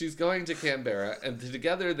 She's going to Canberra, and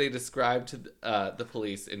together they describe to the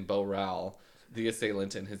police in Bowral the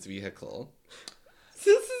assailant in his vehicle.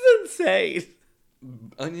 This is insane.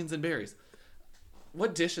 Onions and berries.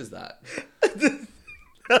 What dish is that?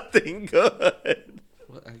 Nothing good.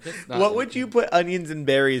 Well, I guess not. What would you put onions and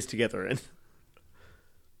berries together in?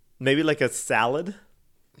 Maybe like a salad?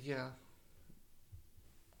 Yeah.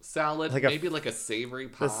 Salad, Like a- maybe like a savory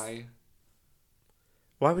pie.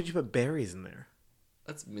 Why would you put berries in there?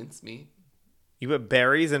 That's mincemeat. You put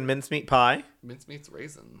berries in mincemeat pie? Mincemeat's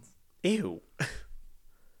raisins. Ew.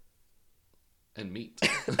 And meat.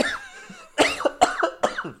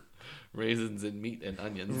 Raisins and meat and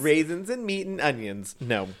onions. Raisins and meat and onions.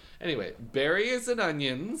 No. Anyway, berries and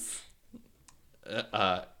onions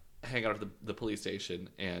hang out at the police station,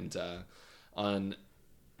 and on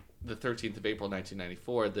the 13th of April,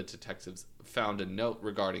 1994, the detectives found a note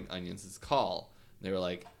regarding Onions' call. They were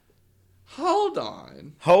like, "Hold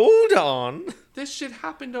on, Hold on. this shit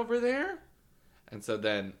happened over there?" And so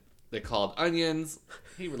then they called Onions.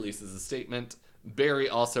 He releases a statement. Barry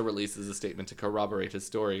also releases a statement to corroborate his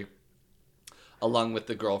story, along with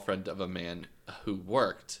the girlfriend of a man who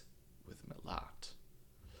worked with Milat.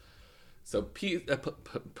 So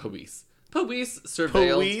police surveilled.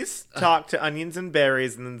 Police talked to onions and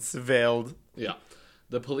berries and then surveilled. Yeah,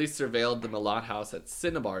 the police surveilled the Milat house at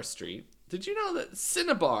Cinnabar Street. Did you know that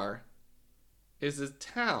Cinnabar is a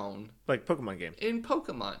town Like Pokemon game. in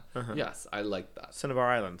Pokemon? Yes, I like that. Cinnabar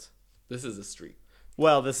Islands. This is a street.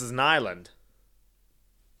 Well, this is an island.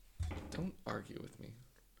 Don't argue with me.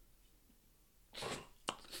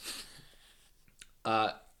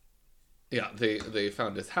 Yeah, they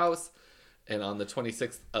found his house, and on the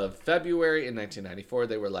 26th of February in 1994,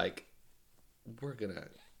 they were like, we're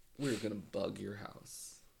gonna bug your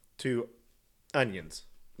house. To onions.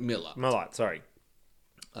 Milla. Malot, sorry.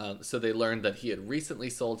 So they learned that he had recently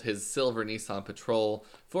sold his silver Nissan Patrol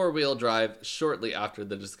four-wheel drive shortly after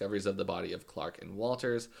the discoveries of the body of Clark and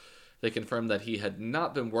Walters. They confirmed that he had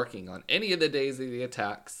not been working on any of the days of the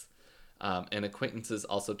attacks. And acquaintances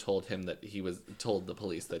also told the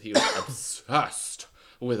police that he was obsessed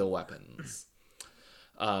with weapons.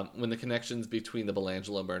 When the connections between the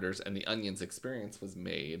Belangelo murders and the Onions experience was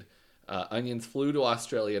made, Onions flew to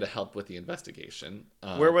Australia to help with the investigation.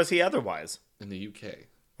 Where was he otherwise? In the UK.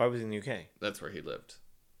 Why was he in the UK? That's where he lived.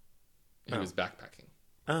 He was backpacking.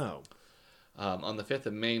 Oh. On the 5th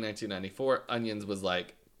of May, 1994, Onions was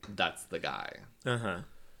like, that's the guy. Uh-huh.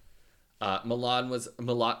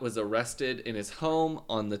 Milat was arrested in his home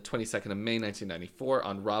on the 22nd of May, 1994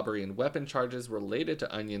 on robbery and weapon charges related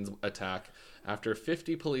to Onion's attack after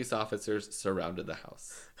 50 police officers surrounded the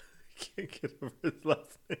house. Can't get over his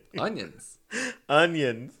last name. Onions.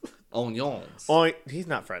 Onions. Onions. He's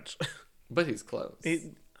not French. But he's close. He's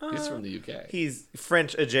He's from the UK. He's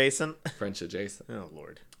French adjacent. French adjacent. Oh,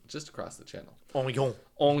 Lord. Just across the channel. Onion.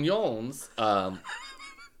 Onions.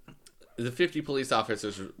 The 50 police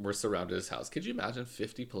officers were surrounded his house. Could you imagine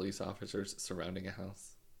 50 police officers surrounding a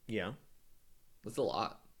house? Yeah. That's a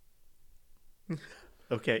lot.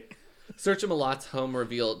 Okay. Search of Milat's home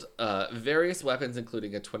revealed various weapons,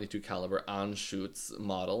 including a .22 caliber Anschutz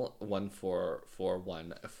model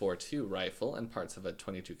 14142 rifle and parts of a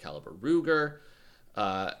 .22 caliber Ruger,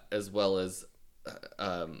 as well as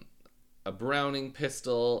a Browning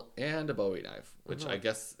pistol, and a Bowie knife, which I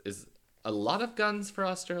guess is a lot of guns for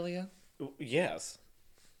Australia. Yes.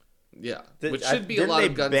 Yeah, Did- which I- should be a didn't lot they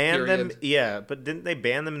of guns, ban period. them? Yeah, but didn't they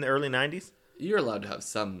ban them in the early 90s? You're allowed to have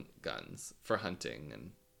some guns for hunting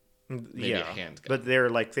and maybe a handgun. But they're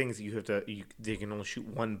like things they can only shoot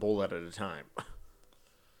one bullet at a time.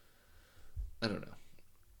 I don't know.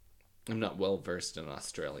 I'm not well versed in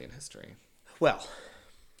Australian history. Well,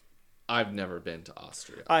 I've never been to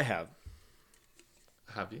Austria. I have.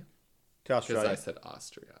 Have you? To Because Australia. I said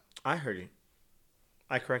Austria. I heard you.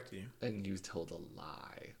 I corrected you. And you told a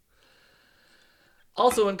lie.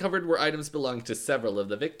 Also uncovered were items belonging to several of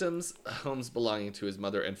the victims. Homes belonging to his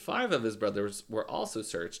mother and 5 of his brothers were also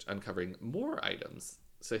searched, uncovering more items.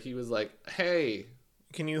 So he was like, hey,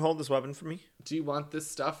 Can you hold this weapon for me? do you want this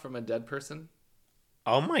stuff from a dead person?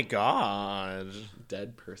 Oh my god.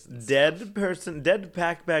 Dead person. Dead person, dead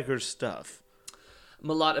packbacker stuff.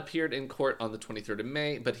 Malat appeared in court on the 23rd of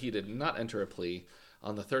May, but he did not enter a plea.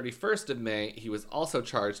 On the 31st of May, he was also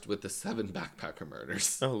charged with the 7 backpacker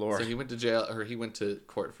murders. Oh, Lord. So he went to jail, or he went to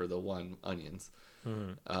court for the 1 Onions.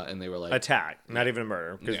 And they were like, Attack, not even a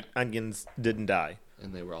murder, because Yeah. Onions didn't die.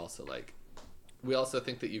 and they were also like, we also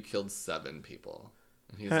think that you killed 7 people.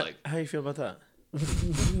 And he's like, How do you feel about that?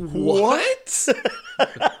 what?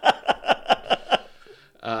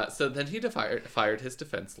 So then he fired his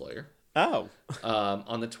defense lawyer. Oh,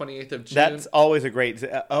 On the 28th of June. that's always a great.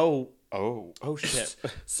 Oh shit!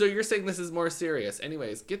 So you're saying this is more serious.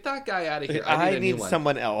 Anyways, get that guy out of here. I a new need one.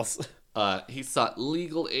 someone else. He sought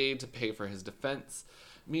legal aid to pay for his defense.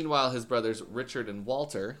 Meanwhile, his brothers Richard and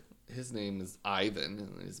Walter, his name is Ivan,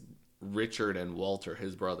 and is Richard and Walter,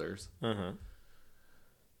 his brothers.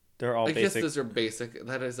 They're all I guess basic. those are basic.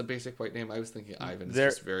 That is a basic white name. I was thinking Ivan is They're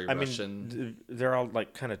just very I mean, Russian. they're all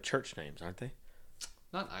like kind of church names, aren't they?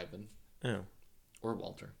 Not Ivan Oh, or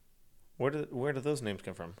Walter. where do those names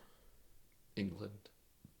come from? England.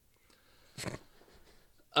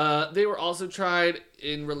 They were also tried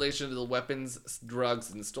in relation to the weapons,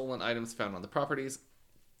 drugs, and stolen items found on the properties.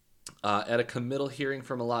 At a committal hearing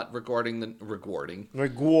from Malat regarding the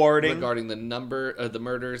number of the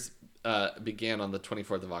murders began on the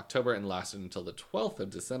 24th of October and lasted until the 12th of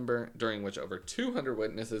December, during which over 200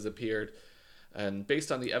 witnesses appeared. And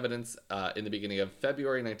based on the evidence, in the beginning of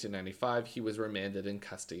February 1995, he was remanded in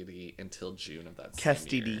custody until June of that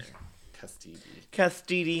same year.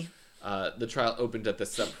 Custody. The trial opened at the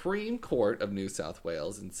Supreme Court of New South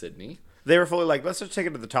Wales in Sydney. They were fully like, let's just take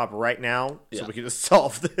it to the top right now, so Yeah. we can just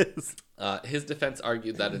solve this. His defense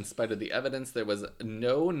argued that in spite of the evidence, there was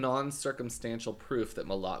no non-circumstantial proof that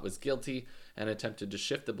Malat was guilty, and attempted to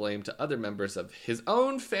shift the blame to other members of his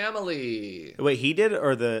own family. Wait, he did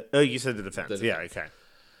or the? Oh, you said the defense. The Yeah, okay.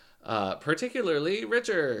 Particularly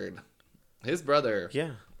Richard, his brother.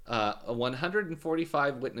 Yeah.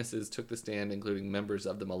 145 witnesses took the stand, including members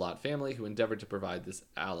of the Malat family who endeavored to provide this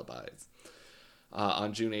alibis.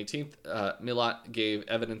 On June 18th, Malat gave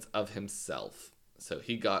evidence of himself. So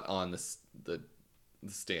he got on the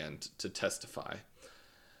stand to testify.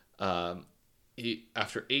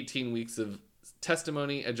 After 18 weeks of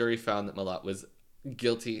testimony, a jury found that Malat was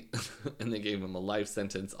guilty, and they gave him a life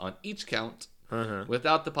sentence on each count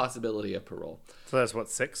without the possibility of parole. So that's what,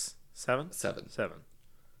 6, 7? 7. 7.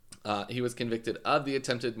 He was convicted of the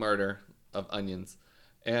attempted murder of Onions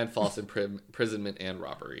and false imprisonment and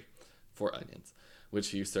robbery for Onions, which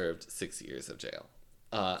he served 6 years of jail.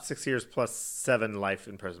 6 years plus 7 life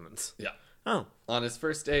imprisonments. Yeah. Oh. On his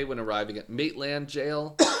first day, when arriving at Maitland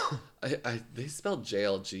Jail, they spelled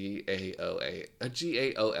jail G-A-O-L.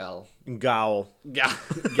 Gowl.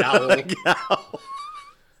 Gowl.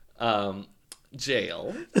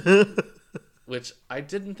 Jail. Which I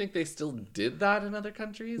didn't think they still did that in other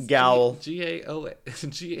countries. Gowl.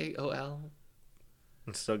 G-A-O-L.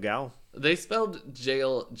 It's still Gowl. They spelled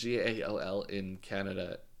jail G-A-O-L in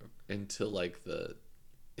Canada until like the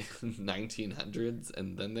 1900s,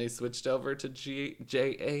 and then they switched over to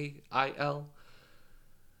J-A-I-L.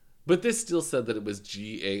 But this still said that it was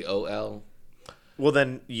G-A-O-L. Well,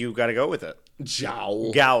 then you got to go with it.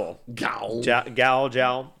 Jowl. Gowl. Gowl.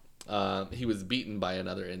 Jowl. He was beaten by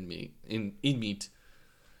another inmate.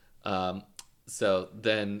 So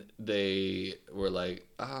then they were like,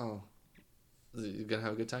 oh, you're going to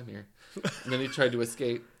have a good time here. And then he tried to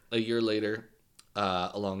escape a year later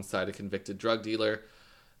alongside a convicted drug dealer.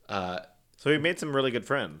 So he made some really good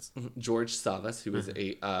friends. George Savas, who was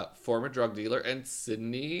a former drug dealer and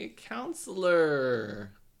Sydney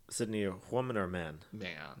counselor. Sydney, a woman or a man?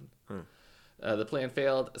 Man. The plan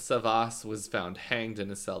failed. Savas was found hanged in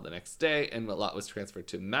his cell the next day, and Malat was transferred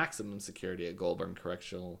to maximum security at Goulburn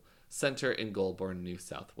Correctional Center in Goulburn, New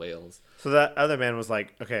South Wales. So that other man was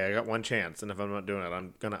like, okay, I got one chance, and if I'm not doing it,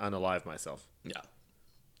 I'm going to unalive myself. Yeah.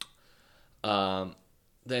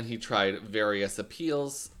 Then he tried various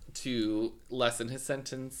appeals to lessen his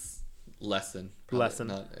sentence. Lessen.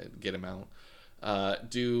 Not get him out.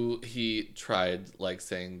 He tried like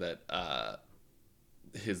saying that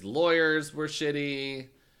his lawyers were shitty.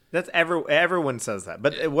 That's everyone says that.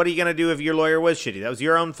 But what are you going to do if your lawyer was shitty? That was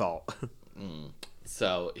your own fault.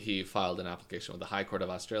 So he filed an application with the High Court of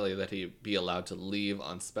Australia that he be allowed to leave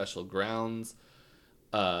on special grounds,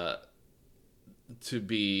 that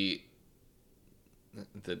he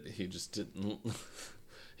just didn't.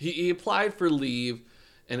 he applied for leave,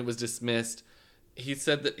 and it was dismissed. He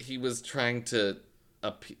said that he was trying to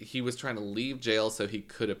leave jail so he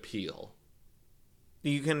could appeal.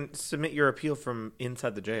 You can submit your appeal from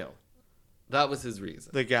inside the jail. That was his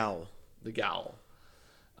reason. The gaol.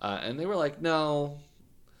 And they were like, no.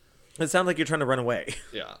 It sounds like you're trying to run away.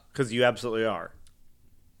 Yeah. Because you absolutely are.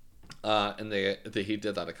 And he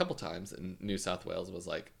did that a couple times, and New South Wales was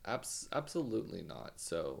like, absolutely not.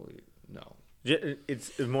 So, no.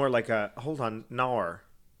 It's more like a, hold on, Nar.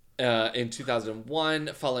 In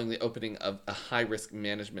 2001, following the opening of a high-risk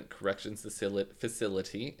management corrections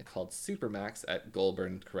facility called Supermax at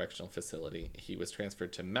Goulburn Correctional Facility, he was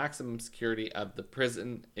transferred to maximum security of the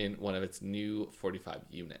prison in one of its new 45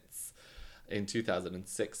 units. In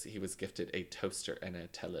 2006, he was gifted a toaster and a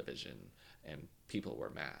television, and people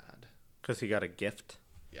were mad. Because he got a gift?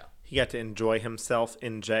 Yeah. He got to enjoy himself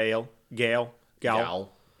in jail.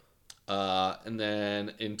 Gaol. And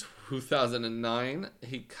then in 2009,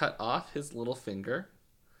 he cut off his little finger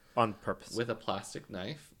on purpose with a plastic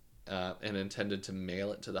knife, and intended to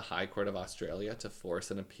mail it to the High Court of Australia to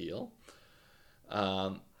force an appeal.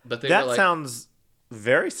 But that sounds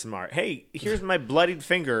very smart. Hey, here's my bloodied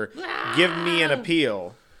finger. Give me an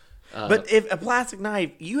appeal. But if a plastic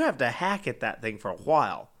knife, you have to hack at that thing for a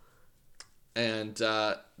while. And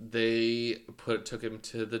they took him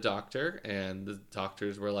to the doctor, and the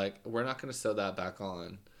doctors were like, we're not going to sew that back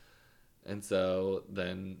on. And so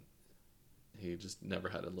then he just never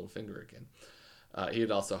had a little finger again. He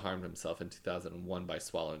had also harmed himself in 2001 by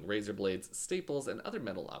swallowing razor blades, staples, and other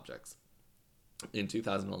metal objects. In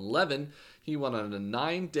 2011, he went on a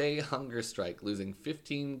 9-day hunger strike, losing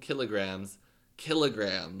 15 kilograms.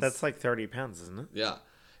 That's like 30 pounds, isn't it? Yeah.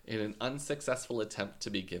 In an unsuccessful attempt to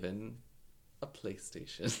be given a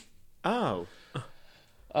PlayStation. Oh.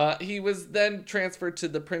 He was then transferred to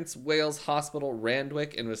the Prince Wales Hospital,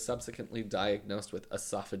 Randwick, and was subsequently diagnosed with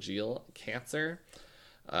esophageal cancer.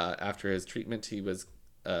 After his treatment, he was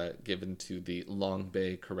given to the Long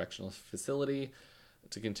Bay Correctional Facility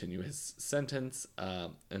to continue his sentence.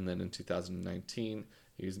 And then in 2019,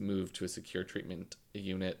 he was moved to a secure treatment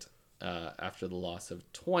unit after the loss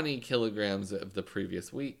of 20 kilograms of the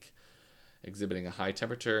previous week, exhibiting a high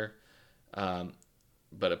temperature,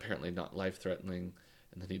 but apparently not life-threatening.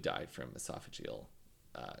 And then he died from esophageal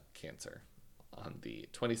cancer on the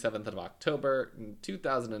 27th of October,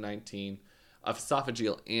 2019, of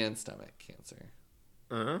esophageal and stomach cancer.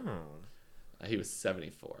 Oh. He was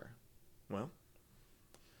 74. Well.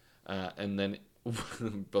 And then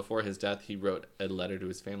before his death, he wrote a letter to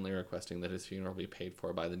his family requesting that his funeral be paid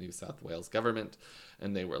for by the New South Wales government.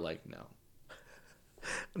 And they were like, no.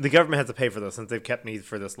 The government has to pay for this since they've kept me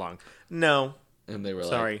for this long. No. And they were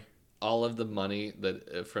sorry. Like, all of the money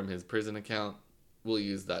that from his prison account, we'll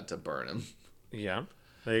use that to burn him. Yeah.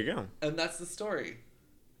 There you go. And that's the story.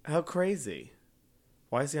 How crazy.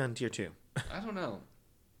 Why is he on tier 2? I don't know.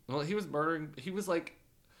 Well, he was murdering... He was like...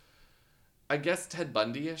 I guess Ted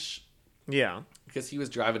Bundy-ish. Yeah. Because he was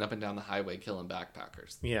driving up and down the highway killing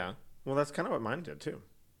backpackers. Yeah. Well, that's kind of what mine did, too.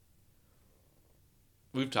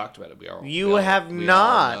 We've talked about it. We have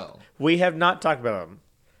not. We have not talked about him.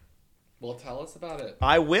 Well, tell us about it.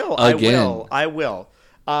 I will. Again. I will.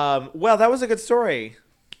 Well, that was a good story.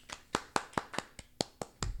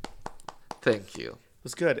 Thank you. It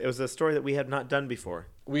was good. It was a story that we had not done before.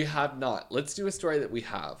 We have not. Let's do a story that we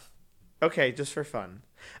have. Okay, just for fun.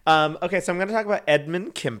 Okay, so I'm going to talk about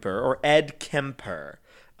Edmund Kemper, or Ed Kemper.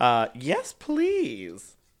 Yes,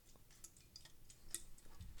 please.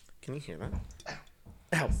 Can you hear that?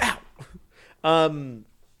 Ow, ow.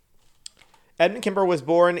 Edmund Kemper was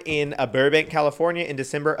born in Burbank, California in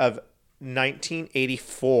December of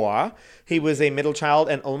 1984. He was a middle child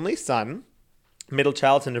and only son. Middle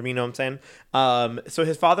child syndrome, you know what I'm saying? So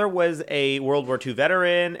his father was a World War II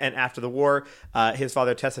veteran, and after the war, his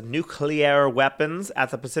father tested nuclear weapons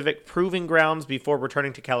at the Pacific Proving Grounds before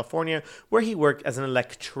returning to California, where he worked as an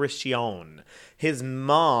electrician. His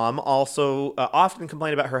mom also often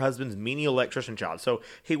complained about her husband's menial electrician job. So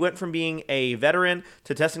he went from being a veteran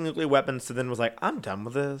to testing nuclear weapons to then was like, I'm done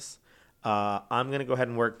with this. I'm going to go ahead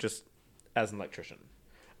and work just as an electrician.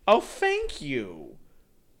 Oh, thank you.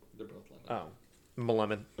 They're both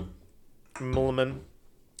lemon. Oh.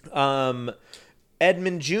 Mulliman.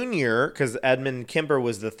 Edmund Jr., because Edmund Kemper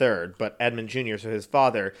was the third, but Edmund Jr., so his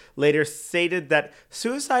father, later stated that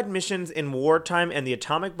suicide missions in wartime and the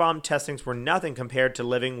atomic bomb testings were nothing compared to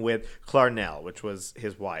living with Clarnell, which was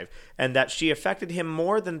his wife, and that she affected him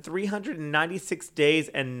more than 396 days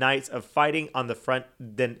and nights of fighting on the front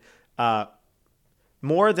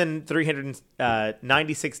more than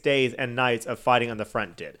 396 days and nights of fighting on the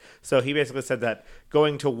front did. So he basically said that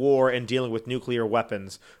going to war and dealing with nuclear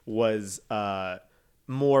weapons was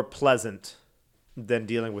more pleasant than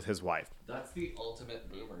dealing with his wife. That's the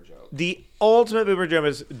ultimate boomer joke. The ultimate boomer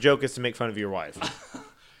joke is to make fun of your wife.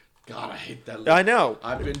 God, I hate that. I know.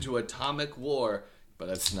 I've been to atomic war, but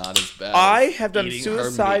it's not as bad. I as have done eating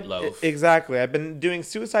suicide. her meatloaf. Exactly. I've been doing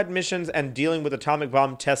suicide missions and dealing with atomic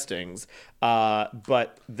bomb testings,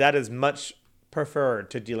 but that is much preferred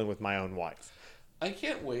to dealing with my own wife. I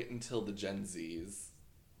can't wait until the Gen Zs,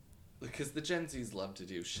 because the Gen Zs love to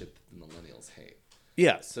do shit that the millennials hate.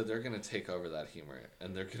 Yes. So they're gonna take over that humor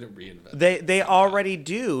and they're gonna reinvent. They already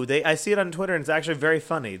do. I see it on Twitter and it's actually very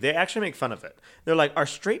funny. They actually make fun of it. They're like, "Are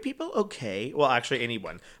straight people okay?" Well, actually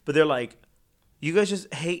anyone, but they're like, "You guys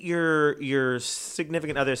just hate your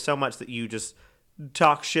significant other so much that you just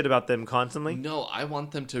talk shit about them constantly." No, I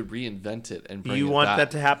want them to reinvent it and bring You it want back.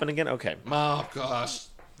 that to happen again? Okay. Oh gosh,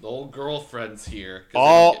 the old girlfriend's here. 'Cause they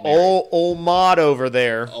don't get married. Old Mod over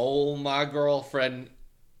there. Oh, my girlfriend,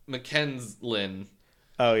 Mackenslin.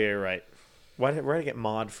 Oh, yeah, you're right. Where did I get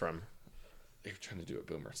Mod from? You're trying to do it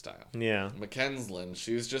boomer style. Yeah. Mackenslin,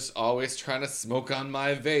 she's just always trying to smoke on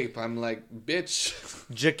my vape. I'm like, bitch,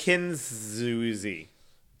 Jakinzuzi.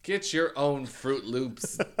 get your own Fruit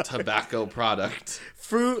Loops tobacco product.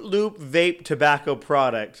 Fruit Loop vape tobacco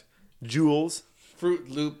product. Jules. Fruit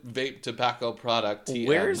Loop vape tobacco product. TM.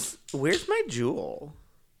 Where's my Jewel?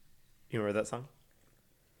 You remember that song?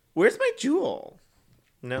 Where's my Jewel?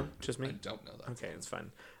 No, just I me. don't know that. Okay, it's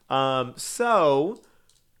fine. So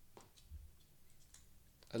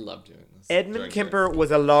I love doing this. Edmund during Kemper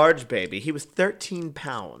was a large baby. He was 13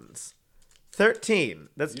 pounds. 13.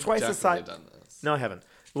 That's You've twice the size. definitely done this. No, I haven't.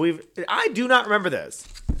 I do not remember this.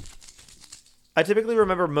 I typically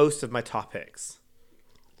remember most of my topics.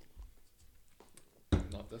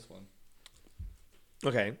 Not this one.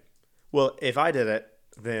 Okay. Well, if I did it,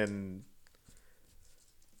 then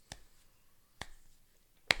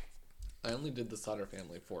I only did the Sutter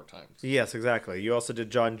family 4 times. yes, exactly. You also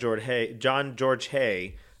did John George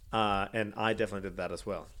Hay, and I definitely did that as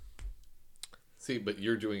well. See, but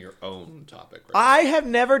you're doing your own topic, right? I have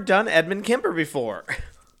never done Edmund Kemper before.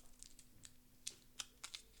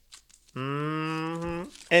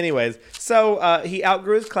 Anyways, so he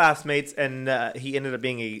outgrew his classmates, and he ended up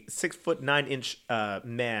being a 6'9"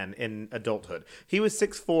 man in adulthood. He was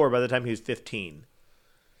 6'4" by the time he was 15.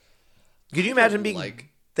 Could you imagine being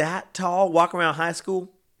that tall, walking around high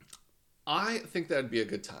school? I think that would be a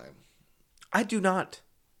good time. I do not.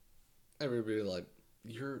 Everybody like,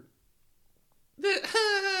 you're...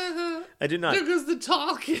 I do not. There goes the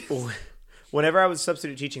talk. Whenever I was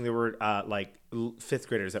substitute teaching, there were fifth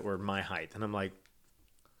graders that were my height, and I'm like,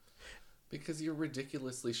 Because you're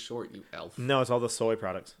ridiculously short, you elf. no, it's all the soy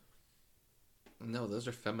products. No, those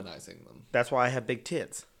are feminizing them. That's why I have big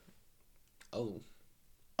tits. Oh.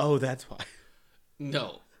 Oh, that's why.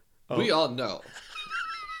 No. Oh. We all know.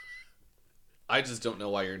 I just don't know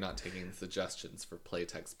why you're not taking suggestions for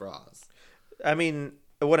Playtex bras. I mean,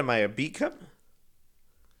 what am I, a B cup?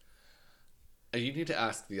 And you need to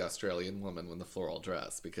ask the Australian woman with the floral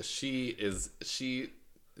dress because she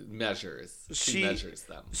measures. She measures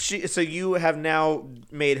them. So you have now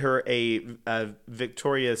made her a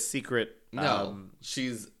Victoria's Secret. No,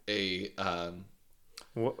 she's a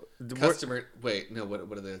What, customer. Wait, no. What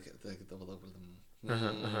are they?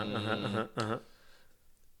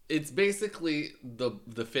 It's basically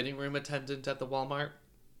the fitting room attendant at the Walmart,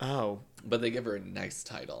 Oh, but they give her a nice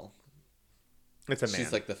title. it's a man.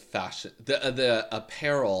 She's like the fashion, the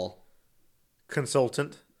apparel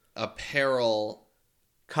Consultant.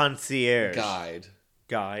 Concierge. guide,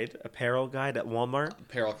 Apparel guide at Walmart.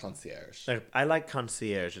 apparel concierge. I like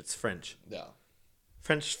concierge. It's French. Yeah.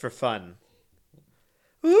 French for fun.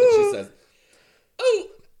 And she says, Oh,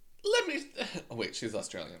 let me. Oh wait, she's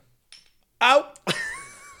Australian. Ow!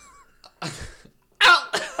 Ow!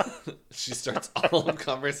 She starts all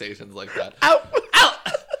conversations like that. Ow! Ow!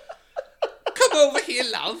 Come over here,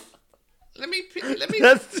 love. Let me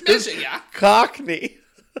That's measure ya. Cockney.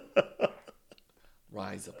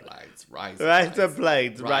 Rise of blades. Rise of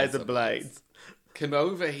blades. Rise of blades. Come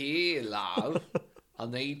over here, love. I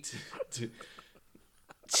need to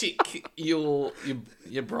check your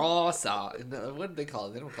bra size. No, what do they call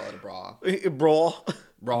it? They don't call it a bra.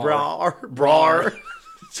 Bra. Bra. Bra.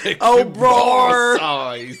 Check Oh, your bra bra.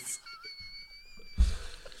 size.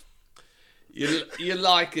 You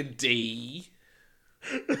like a D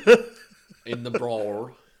in the bra.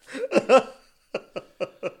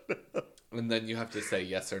 And then you have to say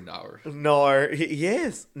yes or no. Nor.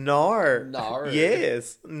 Yes. Nor. Nor.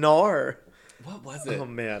 Yes. Nor. What was it? Oh,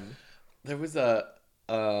 man. There was a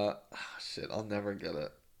shit, I'll never get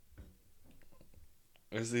it.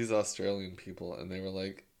 There's these Australian people and they were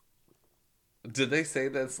like, did they say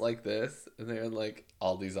this like this? And they were like,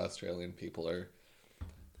 all these Australian people are,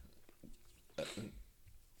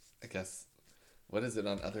 I guess, what is it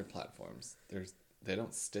on other platforms? They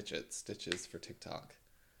don't stitch it. Stitches for TikTok.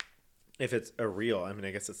 If it's a reel, I mean,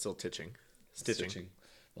 I guess it's still stitching.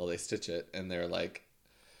 Well, they stitch it and they're like,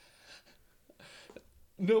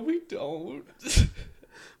 no, we don't.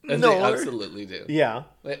 And they absolutely do. Yeah.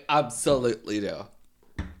 They absolutely do.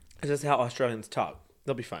 It's just how Australians talk.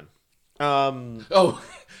 They'll be fine. Oh,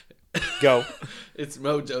 Go. it's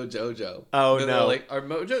Mojo Jojo. Oh, And no. they're like, are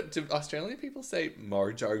Mojo? Do Australian people say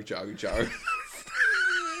Marjo Jojo?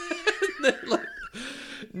 They're like,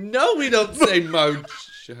 no, we don't say Mojo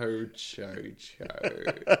Jojo.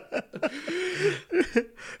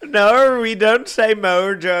 No, we don't say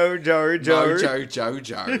Mojo Jojo. Mojo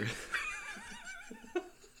Jojo.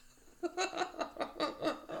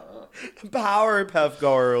 Powerpuff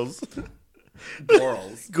Girls.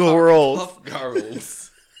 Girls. Girls. Puff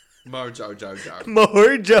girls. Mojo Jojo.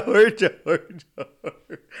 Mojo.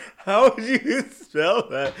 How would you spell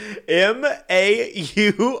that?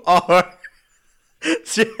 MAUR.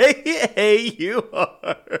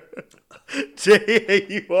 JAUR.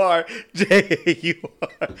 JAUR. JAUR.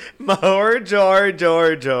 More jar.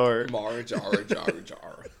 Mar jar.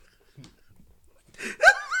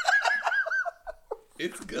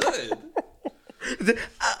 It's good.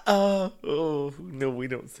 Oh, no, we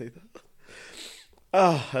don't say that.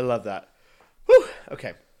 Oh, I love that. Whew,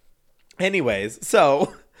 okay. Anyways,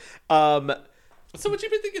 so, So what you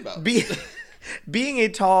been thinking about? being a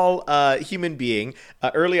tall human being,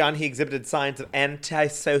 early on he exhibited signs of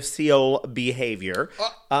antisocial behavior.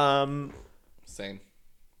 Same.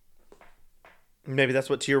 Maybe that's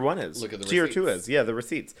what tier 1 is. Look at the tier receipts. 2 is. Yeah, the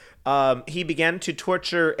receipts. He began to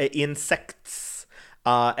torture insects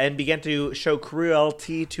and began to show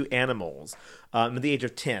cruelty to animals. At the age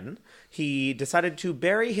of 10, he decided to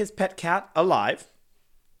bury his pet cat alive.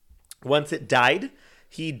 Once it died,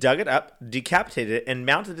 he dug it up, decapitated it, and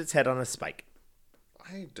mounted its head on a spike.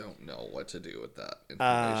 I don't know what to do with that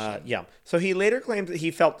information. Yeah. So he later claimed that he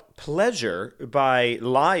felt pleasure by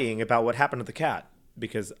lying about what happened to the cat.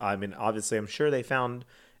 Because, I mean, obviously, I'm sure they found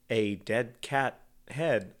a dead cat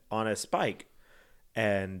head on a spike.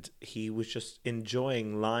 And he was just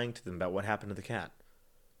enjoying lying to them about what happened to the cat.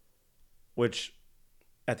 Which,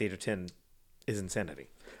 at the age of 10, is insanity.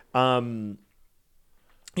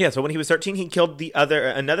 Yeah, so when he was 13, he killed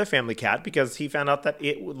another family cat because he found out that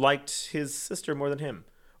it liked his sister more than him.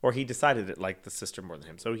 Or he decided it liked the sister more than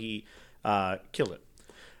him. So he killed it.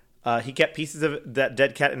 He kept pieces of that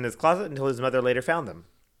dead cat in his closet until his mother later found them.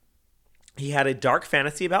 He had a dark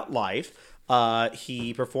fantasy about life.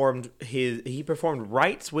 He performed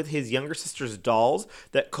rites with his younger sister's dolls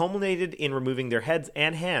that culminated in removing their heads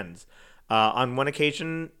and hands. On one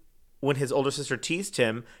occasion, when his older sister teased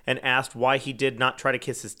him and asked why he did not try to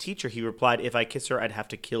kiss his teacher, he replied, "If I kiss her, I'd have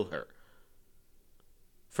to kill her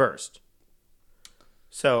first."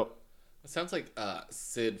 So, It sounds like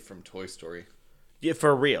Sid from Toy Story. yeah,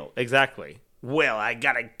 for real, exactly. Well, I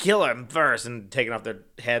gotta kill him first, and taking off their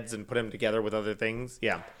heads and put them together with other things.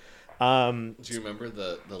 Yeah. Do you remember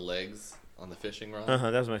the legs on the fishing rod?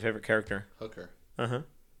 That was my favorite character. Hooker.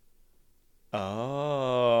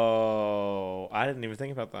 Oh, I didn't even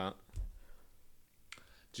think about that.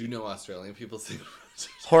 Do you know Australian people say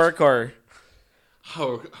Horker.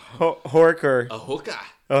 Horker. a hooker?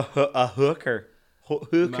 A hooker.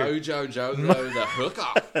 Hooker. Mojo Jojo the hooker.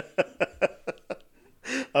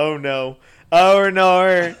 Oh no. Oh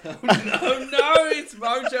no. No, it's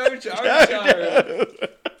Mojo Jojo.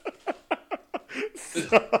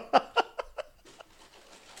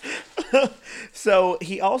 So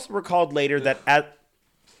he also recalled later that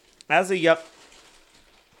as a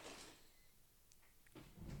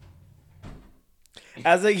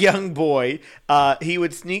young boy, he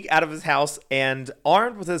would sneak out of his house and,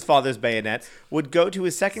 armed with his father's bayonet, would go to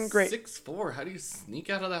his second grade. 6'4". How do you sneak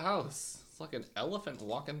out of the house? It's like an elephant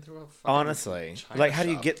walking through a fucking Honestly, China like, how do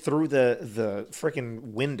you shop. get through the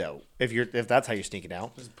freaking window if that's how you're sneaking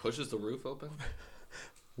out? Just pushes the roof open.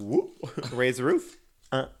 Whoop, raise the roof.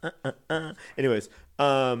 Anyways,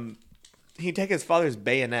 he'd take his father's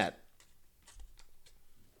bayonet.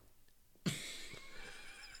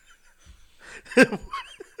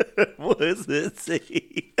 What is this? What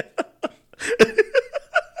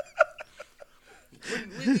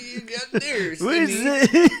do you got there, What is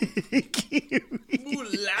Cindy? it? Ooh,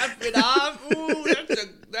 laugh it off. Ooh,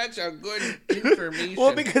 that's a good information.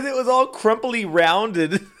 Well, because it was all crumply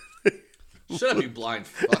rounded. Shut up, you blind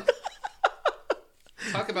fuck.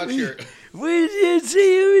 Talk about your... What did it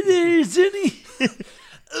say over there, Sonny?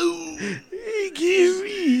 Oh, I can't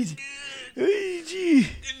read. What did you...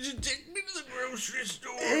 Did you take me to the grocery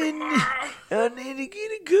store And tomorrow? I need to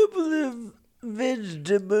get a couple of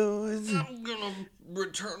vegetables. I'm gonna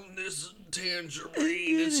return this tangerine.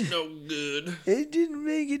 It's no good. It didn't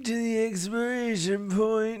make it to the expiration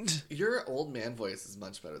point. Your old man voice is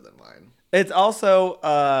much better than mine. It's also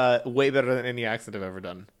way better than any accent I've ever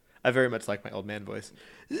done. I very much like my old man voice.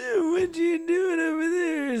 What you doing over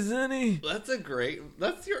there, Sonny?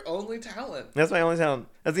 That's your only talent. That's my only talent.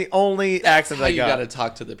 That's the only accent How I you got. gotta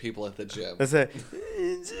talk to the people at the gym. That's it.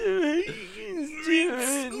 It's alright, you can do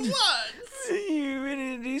it. What? Are you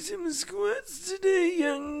ready to do some squats today,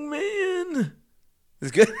 young man?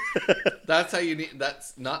 It's good. That's how you need...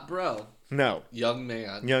 That's not bro. No, Young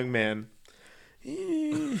man. young man.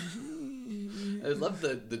 I love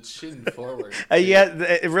the chin forward. Yeah,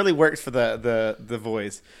 it really works for the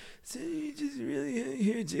voice. So you just really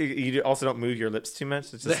here to, you also don't move your lips too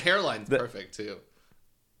much. It's The just, hairline's perfect, too.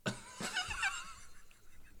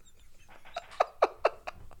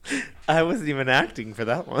 I wasn't even acting for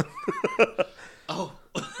that one. Oh.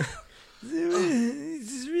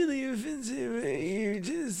 This is really offensive right here.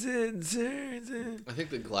 Just said, sir. I think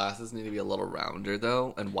the glasses need to be a little rounder,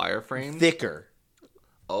 though, and wireframe. Thicker.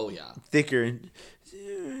 Oh, yeah. Thicker.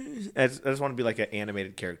 I just want to be like an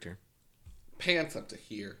animated character. Pants up to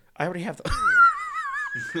here. I already have the.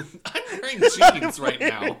 I'm wearing jeans right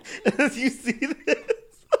now. You see this?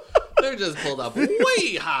 They're just pulled up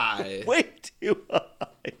way high. Way too high.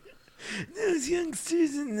 Those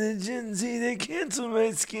youngsters in the Gen Z, they cancel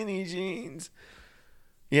my skinny jeans.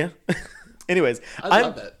 Yeah. Anyways, I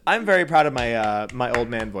love it. I'm very proud of my my old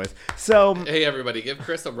man voice. So Hey, everybody, give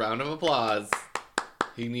Chris a round of applause.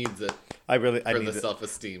 He needs it I for need the it.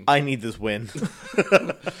 self-esteem. I need this win.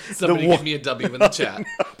 Somebody the give me a W in the chat.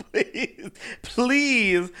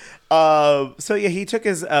 Please. So yeah, he took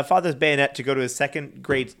his father's bayonet to go to his second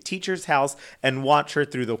grade teacher's house and watch her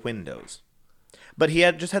through the windows. But he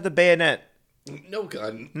just had the bayonet. No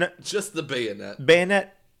gun. No. Just the bayonet.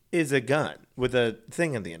 Bayonet is a gun with a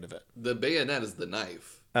thing at the end of it. The bayonet is the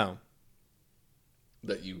knife Oh.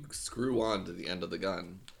 that you screw on to the end of the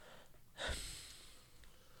gun.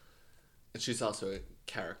 And she's also a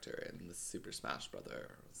character in the Super Smash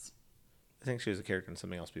Brothers. I think she was a character in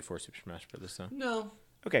something else before Super Smash Bros. So. No.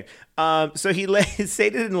 Okay. So he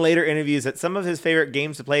stated in later interviews that some of his favorite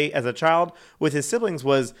games to play as a child with his siblings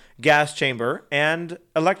was Gas Chamber and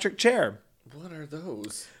Electric Chair, What are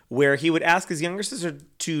those? where he would ask his younger sister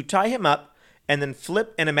to tie him up and then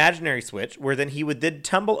flip an imaginary switch, where then he would then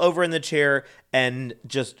tumble over in the chair and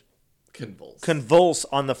just convulse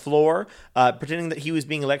on the floor, pretending that he was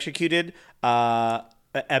being executed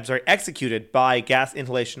by gas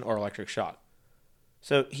inhalation or electric shock.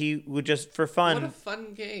 So he would just, for What a fun,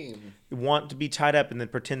 fun game. want to be tied up and then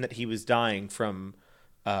pretend that he was dying from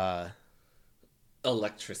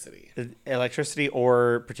Electricity. electricity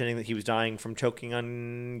or pretending that he was dying from choking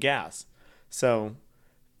on gas. So,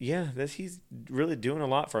 yeah, he's really doing a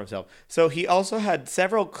lot for himself. So he also had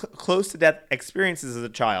several close-to-death experiences as a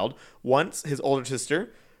child. Once, his older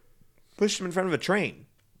sister pushed him in front of a train.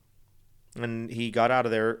 And he got out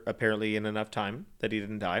of there, apparently, in enough time that he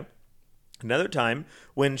didn't die. Another time,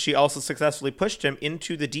 when she also successfully pushed him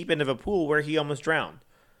into the deep end of a pool where he almost drowned.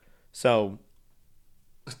 So...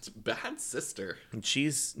 It's a bad sister.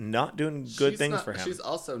 she's not doing good things for him. She's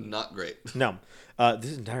also not great. No.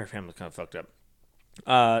 This entire family kind of fucked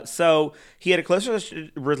up. So he had a close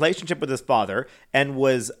relationship with his father and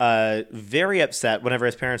was very upset whenever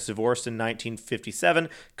his parents divorced in 1957,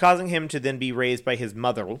 causing him to then be raised by his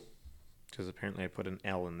mother, because apparently I put an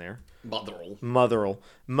L in there.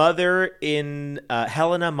 Mother in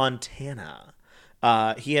Helena, Montana.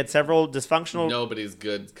 He had several dysfunctional... Nobody's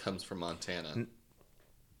good comes from Montana.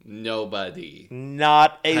 Nobody.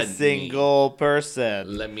 Not a Had single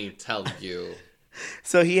person. Let me tell you.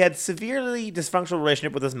 So he had severely dysfunctional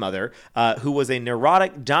relationship with his mother, who was a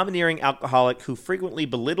neurotic, domineering alcoholic who frequently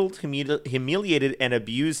belittled, humiliated, and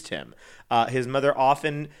abused him. His mother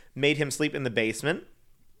often made him sleep in the basement.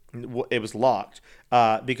 It was locked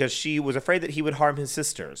because she was afraid that he would harm his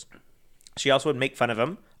sisters. She also would make fun of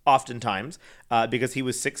him, oftentimes, because he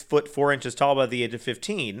was 6'4" tall by the age of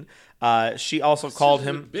 15. She also called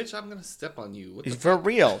him... Bitch, I'm gonna step on you. What the For fuck?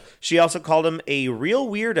 real. She also called him a real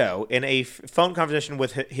weirdo in a phone conversation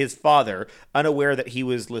with his father, unaware that he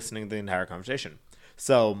was listening to the entire conversation.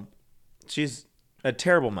 So, she's a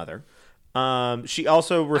terrible mother. She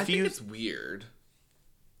also I think refused... it's weird,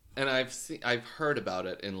 and I've heard about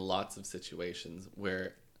it in lots of situations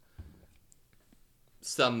where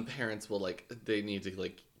some parents will they need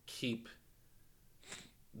to keep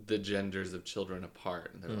the genders of children apart,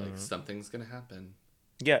 and they're like, something's gonna happen.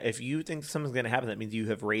 Yeah, if you think something's going to happen, that means you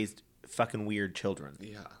have raised fucking weird children.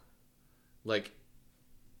 Yeah,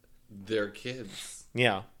 they're kids.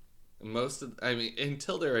 Yeah.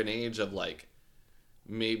 Until they're an age of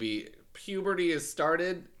maybe puberty has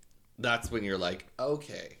started, that's when you're like,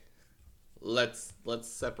 okay, let's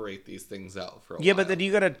separate these things out for a while. Yeah, but then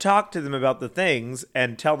you got to talk to them about the things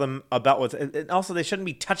and tell them about what's... And also, they shouldn't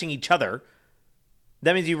be touching each other.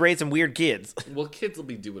 That means you raise some weird kids. Well, kids will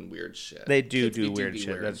be doing weird shit. They do Kids do weird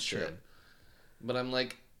shit. That's true. But I'm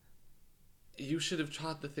like, you should have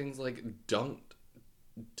taught the things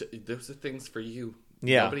those are things for you.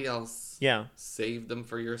 Yeah. Nobody else. Yeah. Save them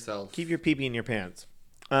for yourself. Keep your pee-pee in your pants.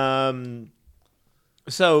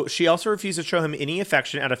 So she also refused to show him any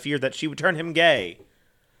affection out of fear that she would turn him gay.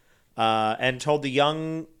 And told the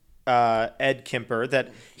young Ed Kemper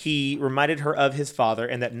that he reminded her of his father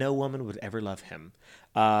and that no woman would ever love him.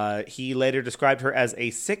 He later described her as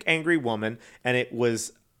a sick, angry woman, and it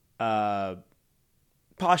was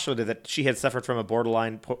postulated that she had suffered from a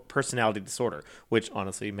borderline personality disorder, which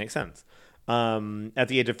honestly makes sense. At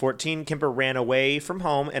the age of 14, Kemper ran away from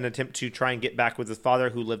home in an attempt to try and get back with his father,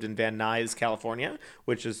 who lived in Van Nuys, California,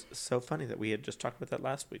 which is so funny that we had just talked about that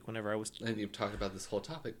last week whenever I was... And you've talked about this whole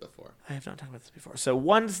topic before. I have not talked about this before. So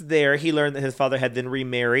once there, he learned that his father had then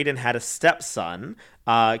remarried and had a stepson.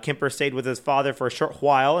 Kemper stayed with his father for a short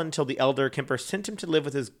while until the elder Kemper sent him to live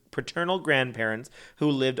with his paternal grandparents, who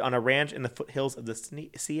lived on a ranch in the foothills of the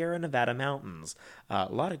Sierra Nevada mountains.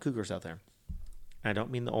 A lot of cougars out there. I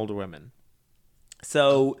don't mean the older women.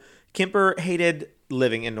 So Kemper hated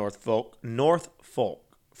living in North Fork. Norfolk.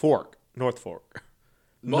 North Fork.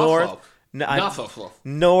 Norfolk.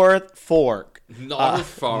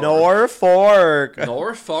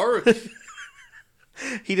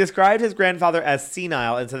 He described his grandfather as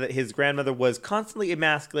senile and said that his grandmother was constantly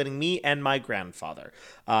emasculating me and my grandfather.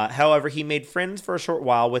 However, he made friends for a short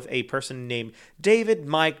while with a person named David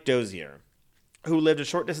Mike Dozier, who lived a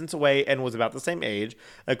short distance away and was about the same age.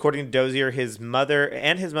 According to Dozier, his mother,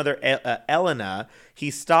 Elena, he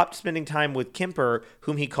stopped spending time with Kemper,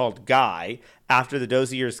 whom he called Guy, after the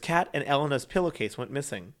Dozier's cat and Elena's pillowcase went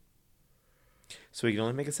missing. So we can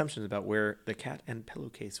only make assumptions about where the cat and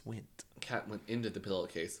pillowcase went. Cat went into the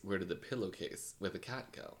pillowcase. Where did the pillowcase with the cat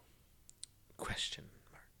go? Question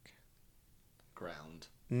mark. Ground.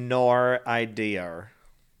 Nor idea.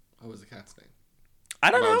 What was the cat's name? I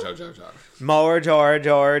don't know. More.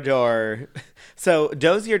 So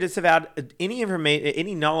Dozier disavowed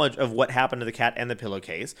any knowledge of what happened to the cat and the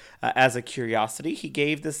pillowcase. As a curiosity, he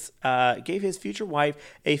gave his future wife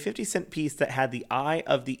a 50-cent piece that had the eye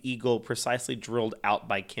of the eagle precisely drilled out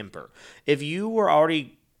by Kemper. If you were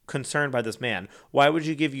already concerned by this man, why would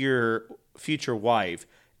you give your future wife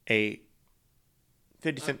a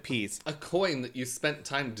 50-cent piece? A coin that you spent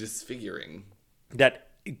time disfiguring. That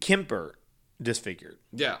Kemper disfigured.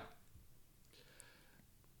 Yeah.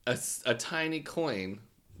 A tiny coin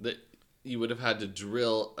that you would have had to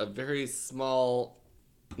drill a very small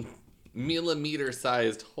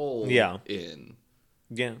millimeter-sized hole in.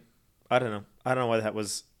 Yeah. I don't know. I don't know why that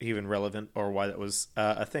was even relevant or why that was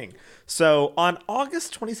a thing. So on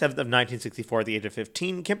August 27th of 1964, at the age of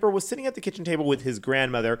 15, Kemper was sitting at the kitchen table with his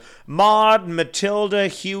grandmother, Maud Matilda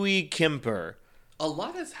Huey Kemper. A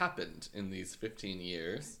lot has happened in these 15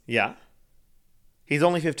 years. Yeah. He's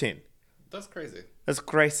only 15. That's crazy. That's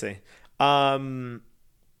crazy. He had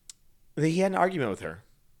an argument with her.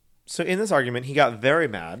 So in this argument, he got very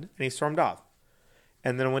mad and he stormed off.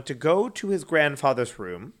 And then went to go to his grandfather's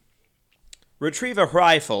room, retrieve a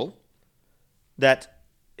rifle that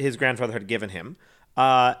his grandfather had given him,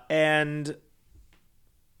 and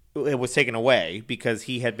it was taken away because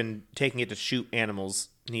he had been taking it to shoot animals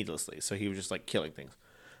needlessly. So he was just like killing things.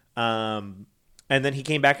 And then he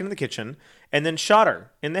came back into the kitchen and then shot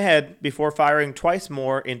her in the head before firing twice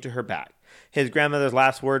more into her back. His grandmother's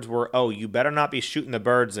last words were, "Oh, you better not be shooting the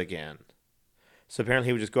birds again." So apparently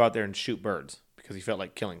he would just go out there and shoot birds because he felt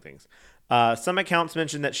like killing things. Some accounts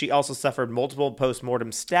mention that she also suffered multiple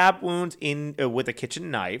post-mortem stab wounds with a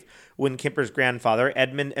kitchen knife when Kemper's grandfather,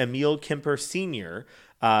 Edmund Emil Kemper Sr.,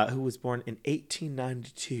 who was born in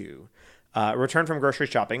 1892, returned from grocery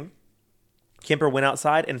shopping. Kemper went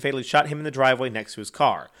outside and fatally shot him in the driveway next to his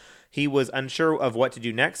car. He was unsure of what to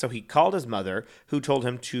do next, so he called his mother, who told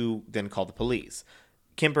him to then call the police.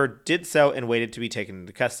 Kemper did so and waited to be taken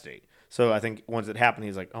into custody. So I think once it happened, he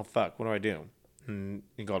was like, "Oh, fuck, what do I do?" And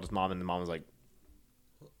he called his mom, and the mom was like,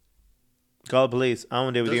 "Call the police. I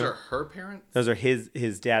want to deal with you." Those are her parents? Those are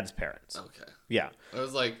his dad's parents. Okay. Yeah. I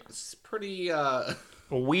was like, it's pretty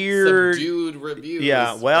Weird. subdued reviews.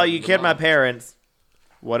 Yeah. Well, from you the killed my mom. parents.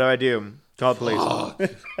 What do I do? Call the police.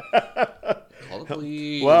 Call the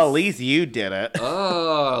police. Well, at least you did it.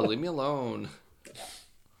 Oh, leave me alone.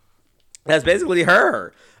 That's basically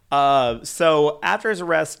her. So after his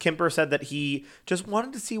arrest, Kemper said that he just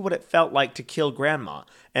wanted to see what it felt like to kill grandma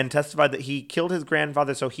and testified that he killed his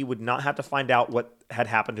grandfather so he would not have to find out what had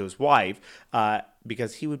happened to his wife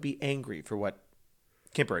because he would be angry for what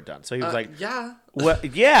Kemper had done. So he was like, yeah. "Well,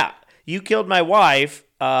 yeah, you killed my wife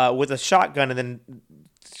with a shotgun and then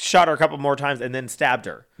shot her a couple more times and then stabbed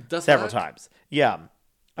her several times." Yeah.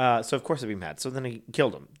 So of course he'd be mad. So then he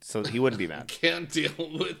killed him so he wouldn't be mad. Can't deal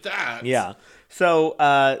with that. Yeah. So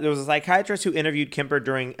there was a psychiatrist who interviewed Kemper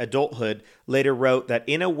during adulthood, later wrote that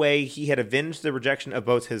in a way he had avenged the rejection of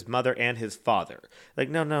both his mother and his father. Like,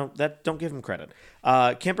 no, don't give him credit.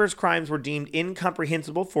 Kemper's crimes were deemed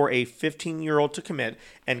incomprehensible for a 15-year-old to commit,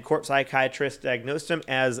 and court psychiatrists diagnosed him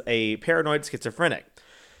as a paranoid schizophrenic.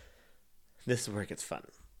 This is where it gets fun.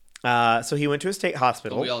 So he went to a state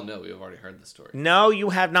hospital. But we all know. We've already heard the story. No,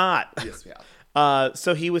 you have not. Yes, we have.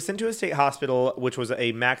 So he was sent to a state hospital, which was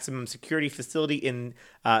a maximum security facility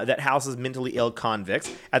that houses mentally ill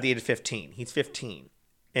convicts at the age of 15. He's 15,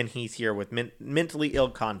 and he's here with mentally ill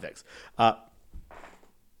convicts.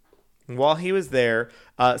 While he was there,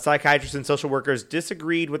 psychiatrists and social workers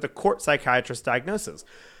disagreed with the court psychiatrist's diagnosis.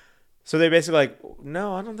 So they basically like,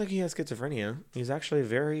 "No, I don't think he has schizophrenia. He's actually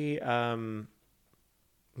very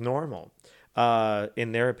normal."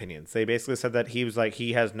 In their opinions, they basically said that he was like,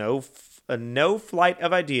 he has no flight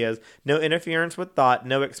of ideas, no interference with thought,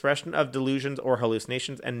 no expression of delusions or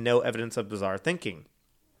hallucinations, and no evidence of bizarre thinking.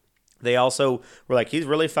 They also were like, he's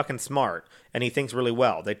really fucking smart and he thinks really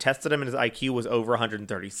well. They tested him and his IQ was over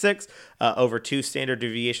 136, over 2 standard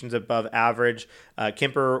deviations above average.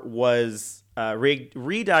 Kemper was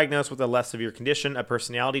re-diagnosed with a less severe condition, a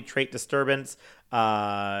personality trait disturbance,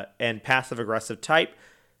 and passive aggressive type.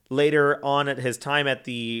 Later on at his time at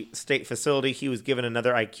the state facility, he was given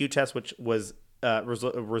another IQ test, which was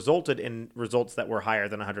resulted in results that were higher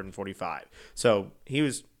than 145. So he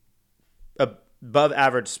was above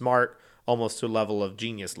average smart, almost to a level of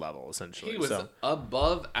genius level, essentially. He was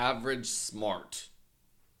above average smart.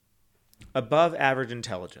 Above average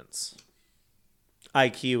intelligence.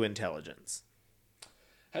 IQ intelligence.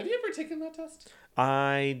 Have you ever taken that test?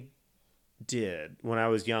 I did when I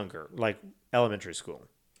was younger, like elementary school.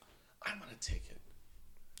 I'm going to take it.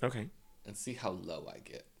 Okay. And see how low I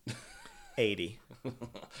get. 80.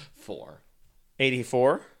 4.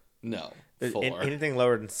 84? No, 4. Anything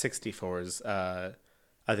lower than 64 is, I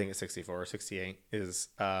think it's 64 or 68 is,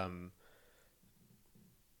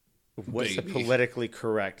 what's the politically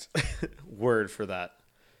correct word for that?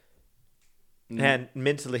 And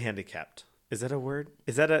mentally handicapped. Is that a word?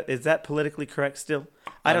 Is that politically correct still?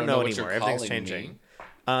 I don't know anymore. Everything's changing.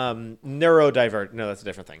 Neurodivergent. No, that's a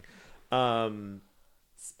different thing.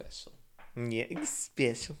 Special. Yeah,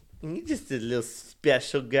 special. You're just a little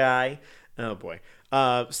special guy. Oh boy.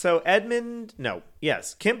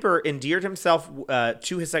 Kemper endeared himself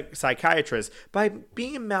to his psychiatrist by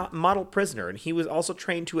being a model prisoner, and he was also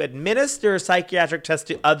trained to administer psychiatric tests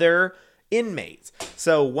to other inmates.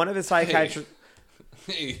 So one of his psychiatrists.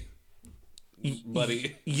 Hey.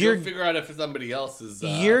 Buddy, you'll figure out if somebody else is.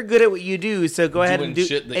 You're good at what you do, so go ahead and do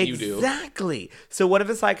shit that you do. Exactly. So one of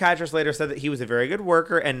the psychiatrists later said that he was a very good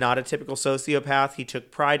worker and not a typical sociopath. He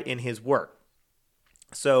took pride in his work.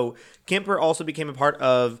 So Kemper also became a part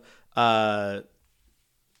of. I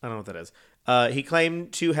don't know what that is. He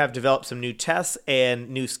claimed to have developed some new tests and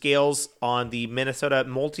new scales on the Minnesota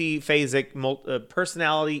multiphasic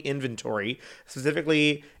personality inventory,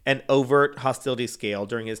 specifically an overt hostility scale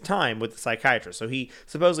during his time with the psychiatrist. So he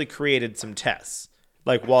supposedly created some tests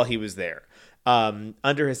like while he was there.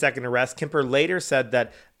 Under his second arrest, Kemper later said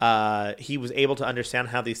that he was able to understand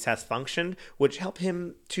how these tests functioned, which helped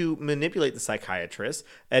him to manipulate the psychiatrist,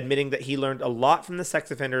 admitting that he learned a lot from the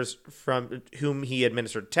sex offenders from whom he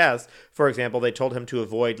administered tests. For example, they told him to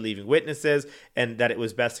avoid leaving witnesses and that it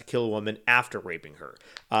was best to kill a woman after raping her.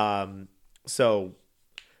 So,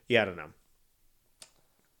 yeah, I don't know.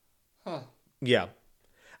 Huh. Yeah.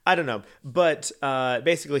 I don't know. But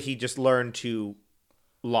basically, he just learned to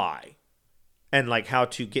lie. And like how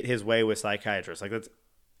to get his way with psychiatrists. Like that's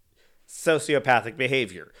sociopathic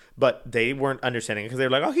behavior. But they weren't understanding it because they were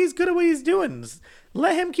like, oh, he's good at what he's doing.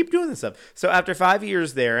 Let him keep doing this stuff. So after 5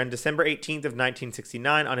 years there, on December 18th of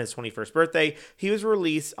 1969, on his 21st birthday, he was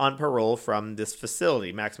released on parole from this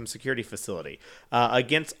facility, maximum security facility.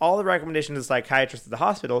 Against all the recommendations of the psychiatrist at the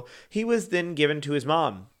hospital, he was then given to his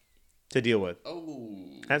mom to deal with. Oh.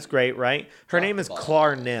 That's great, right? Her name is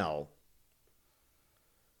Clarnell.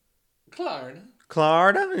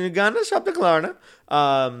 Klarna, you're gonna shop the Klarna.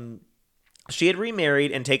 She had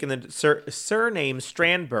remarried and taken the surname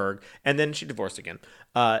Strandberg, and then she divorced again.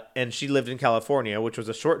 And she lived in California, which was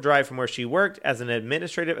a short drive from where she worked as an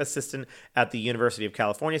administrative assistant at the University of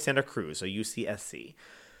California, Santa Cruz, so UCSC.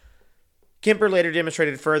 Kemper later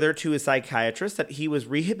demonstrated further to his psychiatrist that he was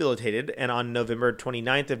rehabilitated, and on November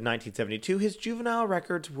 29th of 1972, his juvenile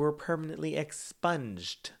records were permanently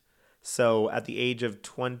expunged. So at the age of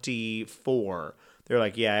 24, they're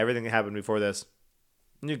like, yeah, everything that happened before this,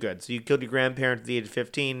 you're good. So you killed your grandparents at the age of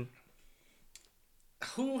 15.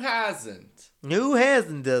 Who hasn't? Who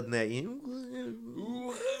hasn't done that?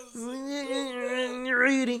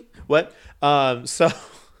 Rudy. What? So.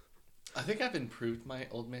 I think I've improved my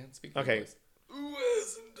old man speaking Okay. voice. Who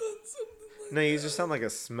hasn't done something like No, you just sound like a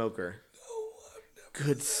smoker. No, I've never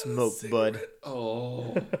Good smoke, bud.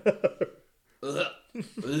 Oh.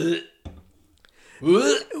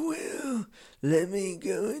 Well, let me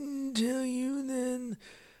go and tell you then.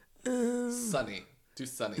 Sunny. Do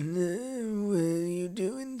Sunny. What are you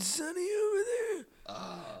doing, Sonny, over there?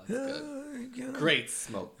 Ah, that's good. God. Great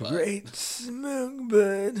smoke, bud. Great smoke,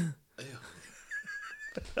 bud.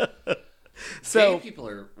 Ew. So, Gay people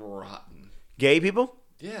are rotten. gay people?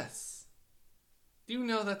 Yes. Do you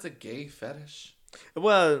know that's a gay fetish?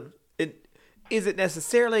 Well, is it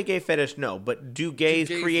necessarily a gay fetish? No, but do gays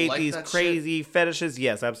create like these that crazy fetishes?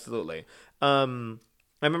 Yes, absolutely. I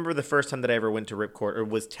remember the first time that I ever went to Ripcord, or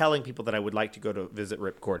was telling people that I would like to go to visit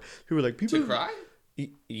Ripcord, who were like, people To cry?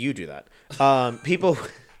 You do that.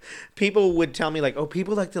 People would tell me like, oh,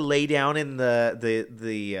 people like to lay down in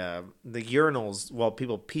the urinals while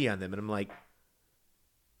people pee on them, and I'm like,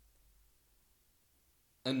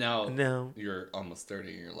 And now no, you're almost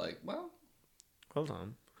 30 and you're like, well, hold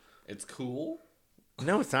on, it's cool.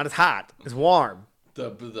 no, it's not. It's hot. It's warm.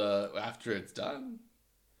 The after it's done,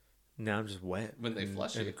 No, I'm just wet. when they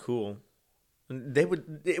flush and it. cool. They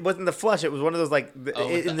would. It wasn't the flush. It was one of those like in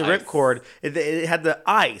the ice. Ripcord. It had the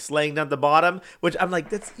ice laying down the bottom, which I'm like,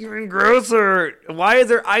 that's even grosser. Why is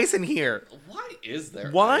there ice in here? Why is there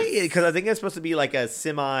Why? ice? Because I think it's supposed to be like a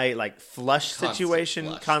semi like flush Constant situation,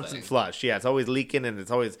 flush constant thing. flush. Yeah, it's always leaking and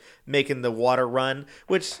it's always making the water run,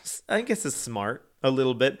 which I guess is smart a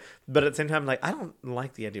little bit, but at the same time, like I don't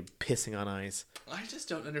like the idea of pissing on ice. I just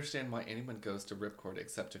don't understand why anyone goes to Ripcord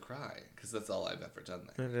except to cry, because that's all I've ever done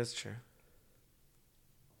there. That is true.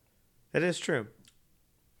 That is true.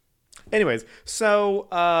 Anyways, so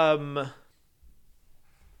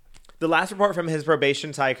the last report from his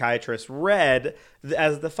probation psychiatrist read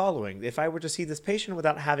as the following: if I were to see this patient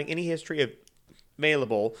without having any history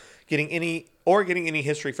available, getting any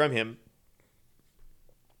history from him,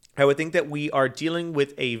 I would think that we are dealing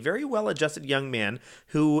with a very well-adjusted young man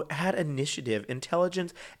who had initiative,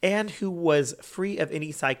 intelligence, and who was free of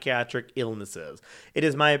any psychiatric illnesses. It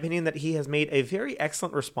is my opinion that he has made a very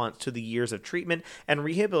excellent response to the years of treatment and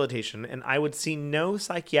rehabilitation, and I would see no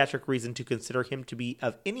psychiatric reason to consider him to be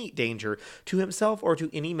of any danger to himself or to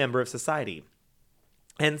any member of society.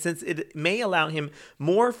 And since it may allow him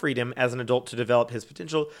more freedom as an adult to develop his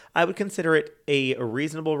potential, I would consider it a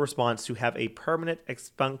reasonable response to have a permanent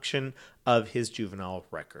expunction of his juvenile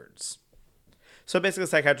records. So basically, the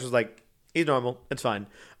psychiatrist was like, he's normal, it's fine.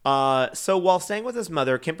 So while staying with his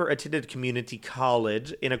mother, Kemper attended community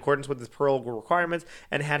college in accordance with his parole requirements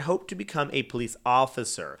and had hoped to become a police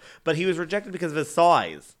officer. But he was rejected because of his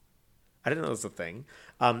size. I didn't know this was a thing.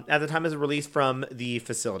 At the time of his release from the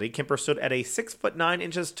facility, Kemper stood at a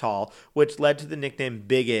 6'9" tall, which led to the nickname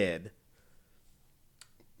Big Ed.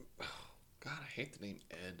 God, I hate the name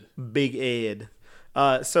Ed. Big Ed.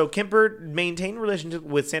 So Kemper maintained relationship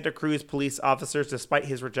with Santa Cruz police officers despite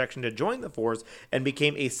his rejection to join the force, and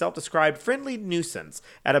became a self-described friendly nuisance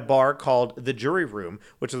at a bar called the Jury Room,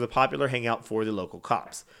 which was a popular hangout for the local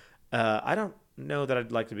cops. I don't know that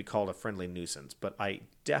I'd like to be called a friendly nuisance, but I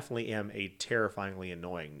definitely am a terrifyingly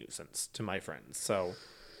annoying nuisance to my friends. So,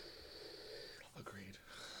 Agreed.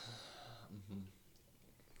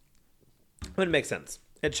 but it makes sense.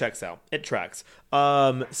 It checks out. It tracks.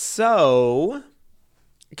 So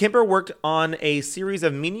Kemper worked on a series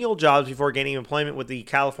of menial jobs before gaining employment with the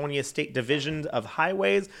California State Division of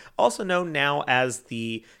Highways, also known now as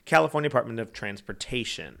the California Department of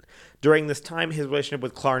Transportation. During this time, his relationship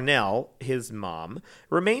with Clarnell, his mom,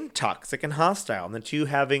 remained toxic and hostile, and the two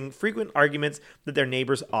having frequent arguments that their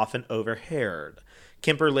neighbors often overheard.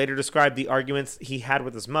 Kemper later described the arguments he had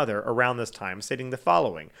with his mother around this time, stating the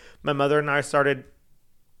following: "My mother and I started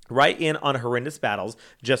right in on horrendous battles,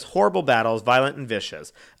 just horrible battles, violent and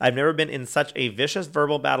vicious. I've never been in such a vicious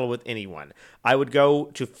verbal battle with anyone. I would go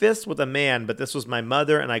to fists with a man, but this was my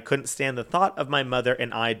mother, and I couldn't stand the thought of my mother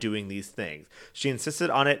and I doing these things. She insisted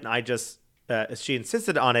on it,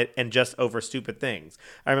 and just over stupid things.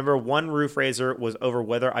 I remember one roof raiser was over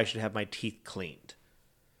whether I should have my teeth cleaned."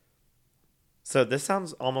 So this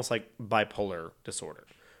sounds almost like bipolar disorder,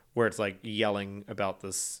 where it's like yelling about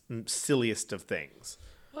the silliest of things.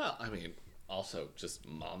 Well, I mean, also just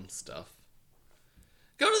mom stuff.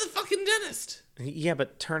 Go to the fucking dentist. Yeah,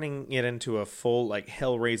 but turning it into a full, like,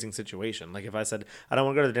 hell-raising situation. Like, if I said, I don't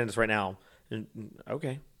want to go to the dentist right now,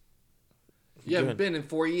 okay. You haven't been in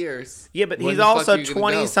 4 years. Yeah, but When he's the fuck also are you gonna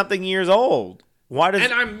go? 20-something years old. Why does...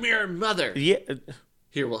 And I'm your mother. Yeah.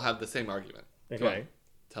 Here, we'll have the same argument. Come Okay. on.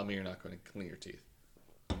 Tell me you're not going to clean your teeth.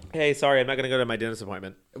 Hey, sorry, I'm not going to go to my dentist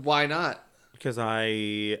appointment. Why not? Because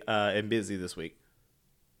I am busy this week.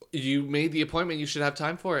 You made the appointment. You should have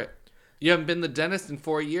time for it. You haven't been to the dentist in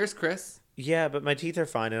 4 years, Chris. Yeah, but my teeth are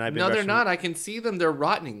fine, and I've been No, they're brushing... not. I can see them. They're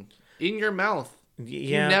rotting in your mouth.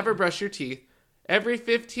 Yeah. You never brush your teeth. Every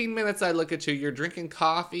 15 minutes I look at you, you're drinking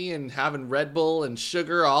coffee and having Red Bull and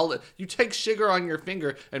sugar. You take sugar on your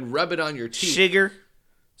finger and rub it on your teeth. Sugar?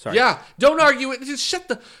 Sorry. Yeah, don't argue it. Just shut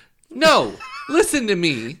the... No, listen to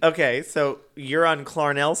me. Okay, so you're on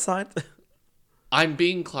Clarnell's side? I'm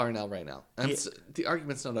being Clarnell right now. Yeah. The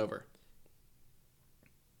argument's not over.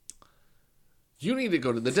 You need to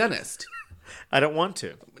go to the dentist. I don't want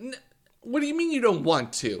to. What do you mean you don't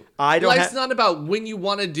want to? I don't Life's not about when you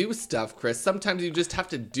want to do stuff, Chris. Sometimes you just have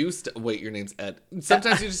to do stuff. Wait, your name's Ed.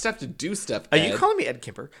 Sometimes you just have to do stuff, Are Ed. you calling me Ed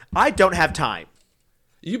Kemper? I don't have time.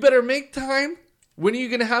 You better make time. When are you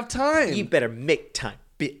going to have time? You better make time,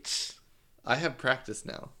 bitch. I have practice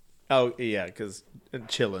now. Oh, yeah, because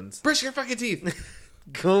chillins. Brush your fucking teeth.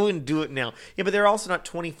 Go and do it now. Yeah, but they're also not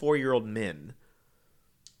 24-year-old men.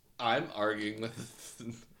 I'm arguing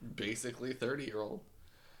with basically 30-year-old.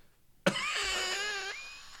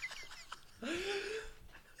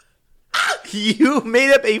 You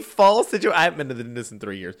made up a false situation. I haven't been to the dentist in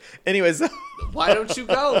 3 years. Anyways, Why don't you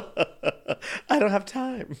go? I don't have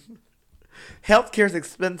time. Healthcare is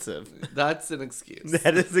expensive. That's an excuse.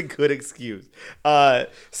 That is a good excuse.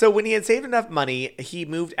 So when he had saved enough money, he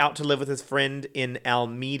moved out to live with his friend in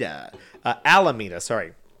Alameda. Alameda.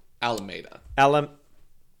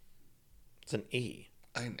 It's an E.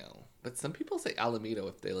 I know. But some people say Alameda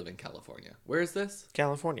if they live in California. Where is this?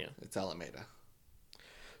 California. It's Alameda.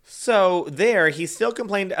 So there, he still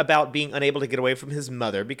complained about being unable to get away from his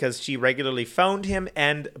mother because she regularly phoned him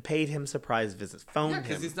and paid him surprise visits. Yeah,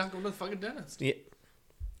 because he's not going to the fucking dentist. Yeah.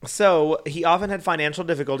 So he often had financial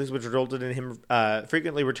difficulties, which resulted in him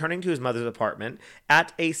frequently returning to his mother's apartment.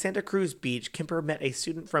 At a Santa Cruz beach, Kemper met a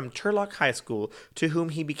student from Turlock High School to whom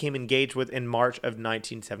he became engaged with in March of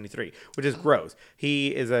 1973, which is gross.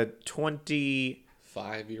 He is a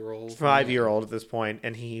 5-year-old. 25-year-old at this point,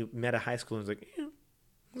 and he met a high school and was like, yeah.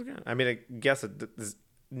 I mean, I guess it is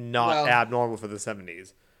not abnormal for the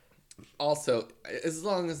 70s. Also, as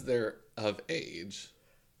long as they're of age.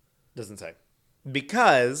 Doesn't say.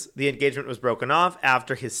 Because the engagement was broken off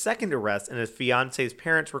after his second arrest, and his fiance's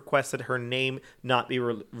parents requested her name not be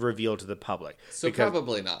revealed to the public. So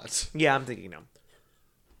probably not. Yeah, I'm thinking no.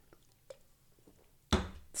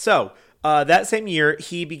 So, that same year,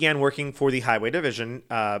 he began working for the Highway Division.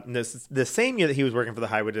 The same year that he was working for the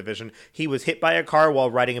Highway Division, he was hit by a car while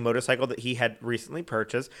riding a motorcycle that he had recently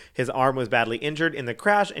purchased. His arm was badly injured in the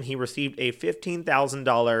crash, and he received a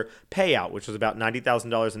 $15,000 payout, which was about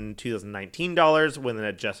 $90,000 in 2019 dollars when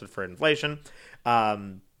adjusted for inflation.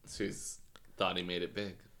 So he's thought he made it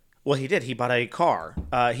big. Well, he did. He bought a car.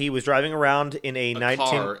 He was driving around in a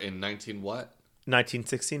car in 19 what?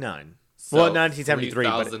 1969. Well, 1973,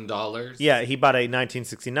 but $3,000. yeah, he bought a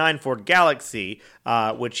 1969 Ford Galaxy,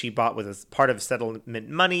 which he bought with as part of settlement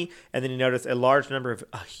money, and then he noticed a large number of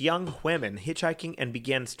young women hitchhiking and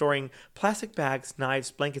began storing plastic bags,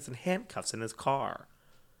 knives, blankets, and handcuffs in his car.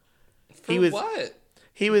 For what?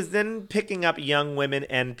 He was then picking up young women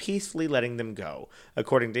and peacefully letting them go.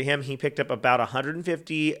 According to him, he picked up about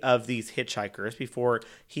 150 of these hitchhikers before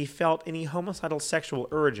he felt any homicidal sexual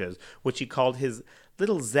urges, which he called his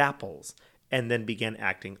little zapples, and then began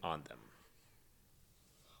acting on them.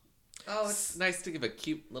 Oh, it's nice to give a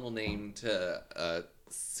cute little name to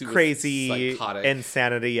Crazy psychotic.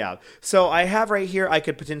 insanity, yeah. So I have right here, I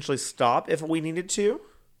could potentially stop if we needed to,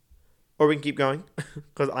 or we can keep going,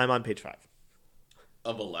 because I'm on page 5.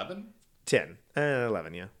 Of 11? 10.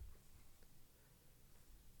 11, yeah.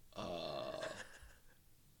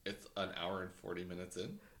 It's an hour and 40 minutes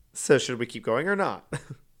in. So should we keep going or not?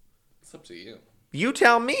 It's up to you. You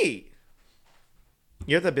tell me.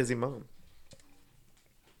 You're the busy mom.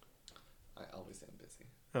 I always am busy.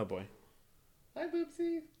 Oh, boy. Hi,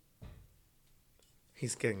 Boopsie.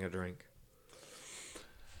 He's getting a drink.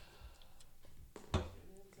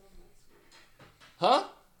 Huh?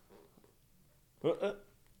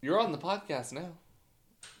 You're on the podcast now.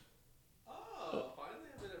 Oh, finally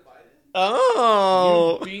I've been invited.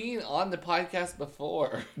 Oh, You've been on the podcast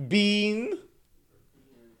before. Bean.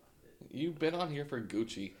 You've been on here for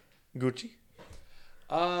Gucci. Gucci.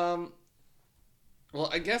 Well,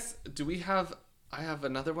 I guess I have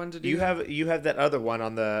another one to do. You have that other one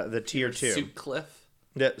on the tier 2. Soup Cliff.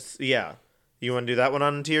 That's, yeah. You want to do that one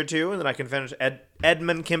on tier 2, and then I can finish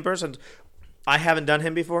Edmund Kemper, since I haven't done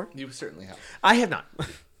him before. You certainly have. I have not.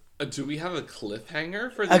 Do we have a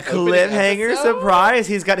cliffhanger for the A opening cliffhanger episode? surprise.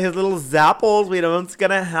 He's got his little zapples. We know what's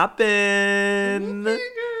gonna happen.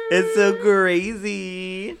 It's so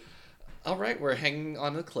crazy. All right, we're hanging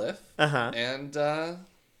on a cliff. Uh-huh. And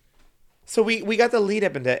So we got the lead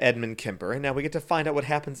up into Edmund Kemper, and now we get to find out what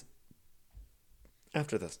happens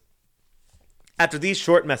after this. After these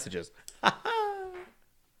short messages.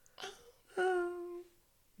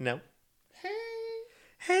 No.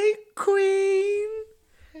 Hey, Queen.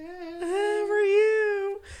 How are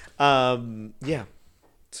you? Yeah.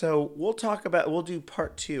 So we'll do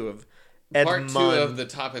part 2 of part Edmund. 2 of the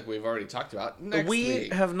topic we've already talked about next We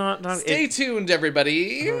week. have not talked. Stay tuned,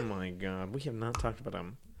 everybody. Oh my god, we have not talked about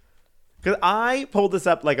him. Because I pulled this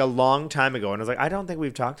up like a long time ago, and I was like, I don't think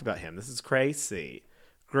we've talked about him. This is crazy.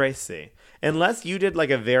 Crazy. Unless you did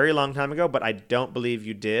like a very long time ago, but I don't believe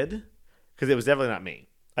you did. Because it was definitely not me.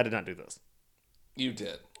 I did not do this. You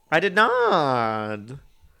did. I did not.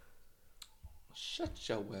 Shut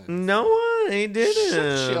your ass. No, I didn't.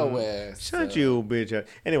 Shut your ass. Shut you, bitch.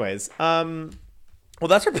 Anyways, well,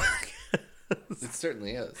 that's our It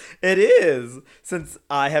certainly is. It is. Since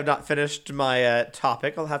I have not finished my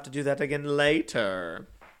topic, I'll have to do that again later.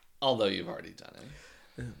 Although you've already done it.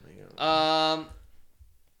 Oh my god.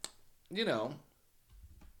 You know,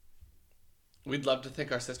 we'd love to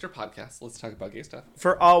thank our sister podcast. Let's talk about gay stuff.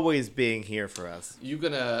 For always being here for us. You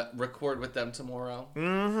gonna record with them tomorrow?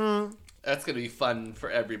 Mm-hmm. That's gonna be fun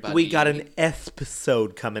for everybody. We got an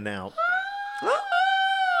episode coming out. Oh.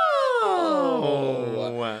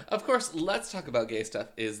 Of course, Let's Talk About Gay Stuff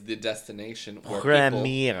is the destination where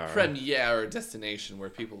premiere destination where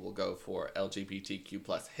people will go for LGBTQ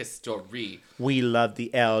plus history. We love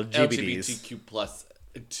the LGBTs. LGBTQ plus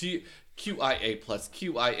QIA plus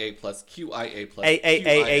QIA plus QIA plus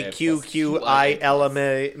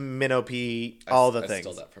AAAQQILMNOP, all the I things.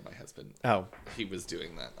 stole that from my husband. Oh. He was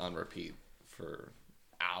doing that on repeat for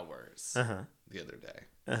hours Uh-huh. the other day.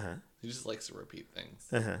 Uh-huh. He just likes to repeat things.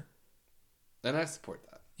 Uh-huh. And I support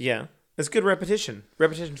that. Yeah. It's good repetition.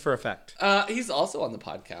 Repetition for effect. He's also on the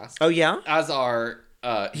podcast. Oh, yeah? As are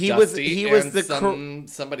He was and the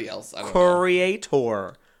somebody else. I don't know.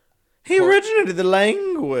 creator. He originated the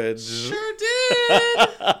language. Sure did.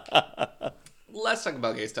 Let's Talk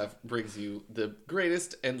About Gay Stuff brings you the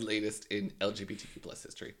greatest and latest in LGBTQ plus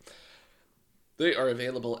history. They are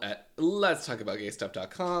available at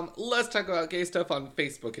letstalkaboutgaystuff.com, Let's Talk About Gay Stuff on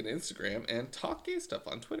Facebook and Instagram, and Talk Gay Stuff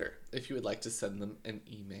on Twitter. If you would like to send them an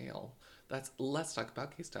email, that's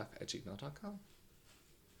letstalkaboutgaystuff@gmail.com.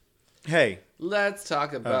 Hey. Let's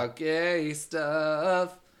talk about gay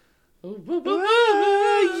stuff.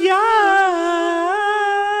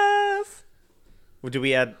 Yes. Well, do we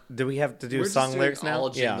have to do We're song just lyrics doing now? all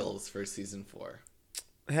jingles for season 4.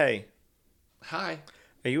 Hey, Hi.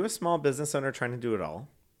 are you a small business owner trying to do it all?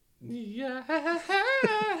 Yeah.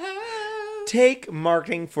 Take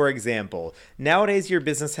marketing, for example. Nowadays, your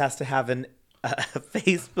business has to have an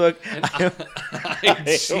Facebook.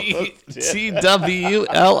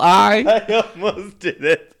 IGTWLI. I almost did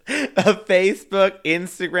it. A Facebook,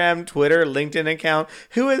 Instagram, Twitter, LinkedIn account.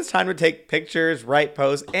 Who has time to take pictures, write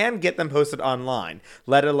posts, and get them posted online?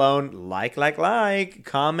 Let alone like,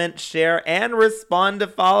 comment, share, and respond to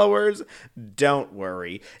followers? Don't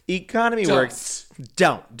worry. Economy Works.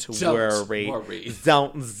 Don't worry.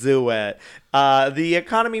 Don't do it. The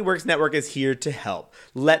Economy Works Network is here to help.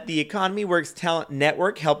 Let the Economy Works Talent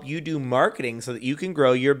Network help you do marketing so that you can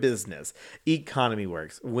grow your business. Economy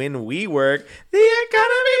Works. When we work, the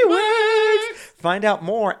economy works. Find out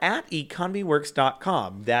more at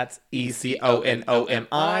economyworks.com. That's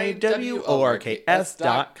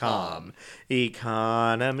ECONOMIWORKS.com.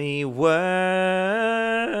 Economy Works.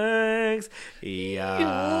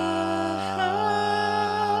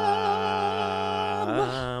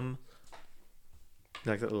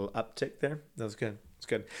 Like that little uptick there? That was good. It's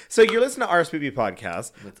good. So you're listening to Our Spoopy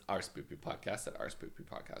Podcast. It's Our Spoopy Podcast at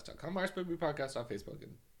ourspoopypodcast.com. Our Spoopy Podcast on Facebook.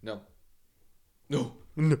 And No.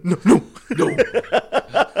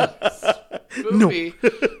 Spoopy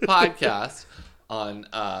Podcast on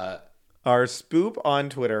Our Spoop on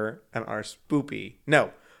Twitter and Our Spoopy.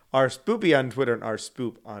 No. Our Spoopy on Twitter and Our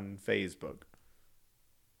Spoop on Facebook.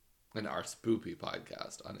 and Our Spoopy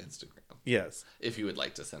Podcast on Instagram. Yes. If you would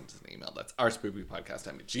like to send us an email, that's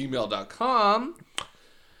ourspoopypodcast@gmail.com.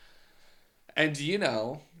 And do you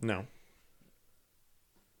know? No.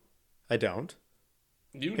 I don't.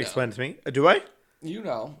 You know. Explain it to me. Do I? You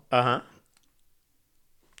know. Uh-huh.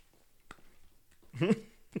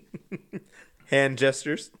 Hand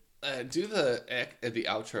gestures. Do the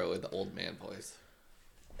outro in the old man voice.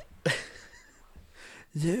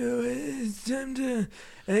 So it's time to,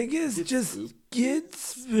 I guess, Get just spoop- get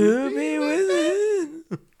spoopy with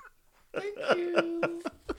it. Thank you.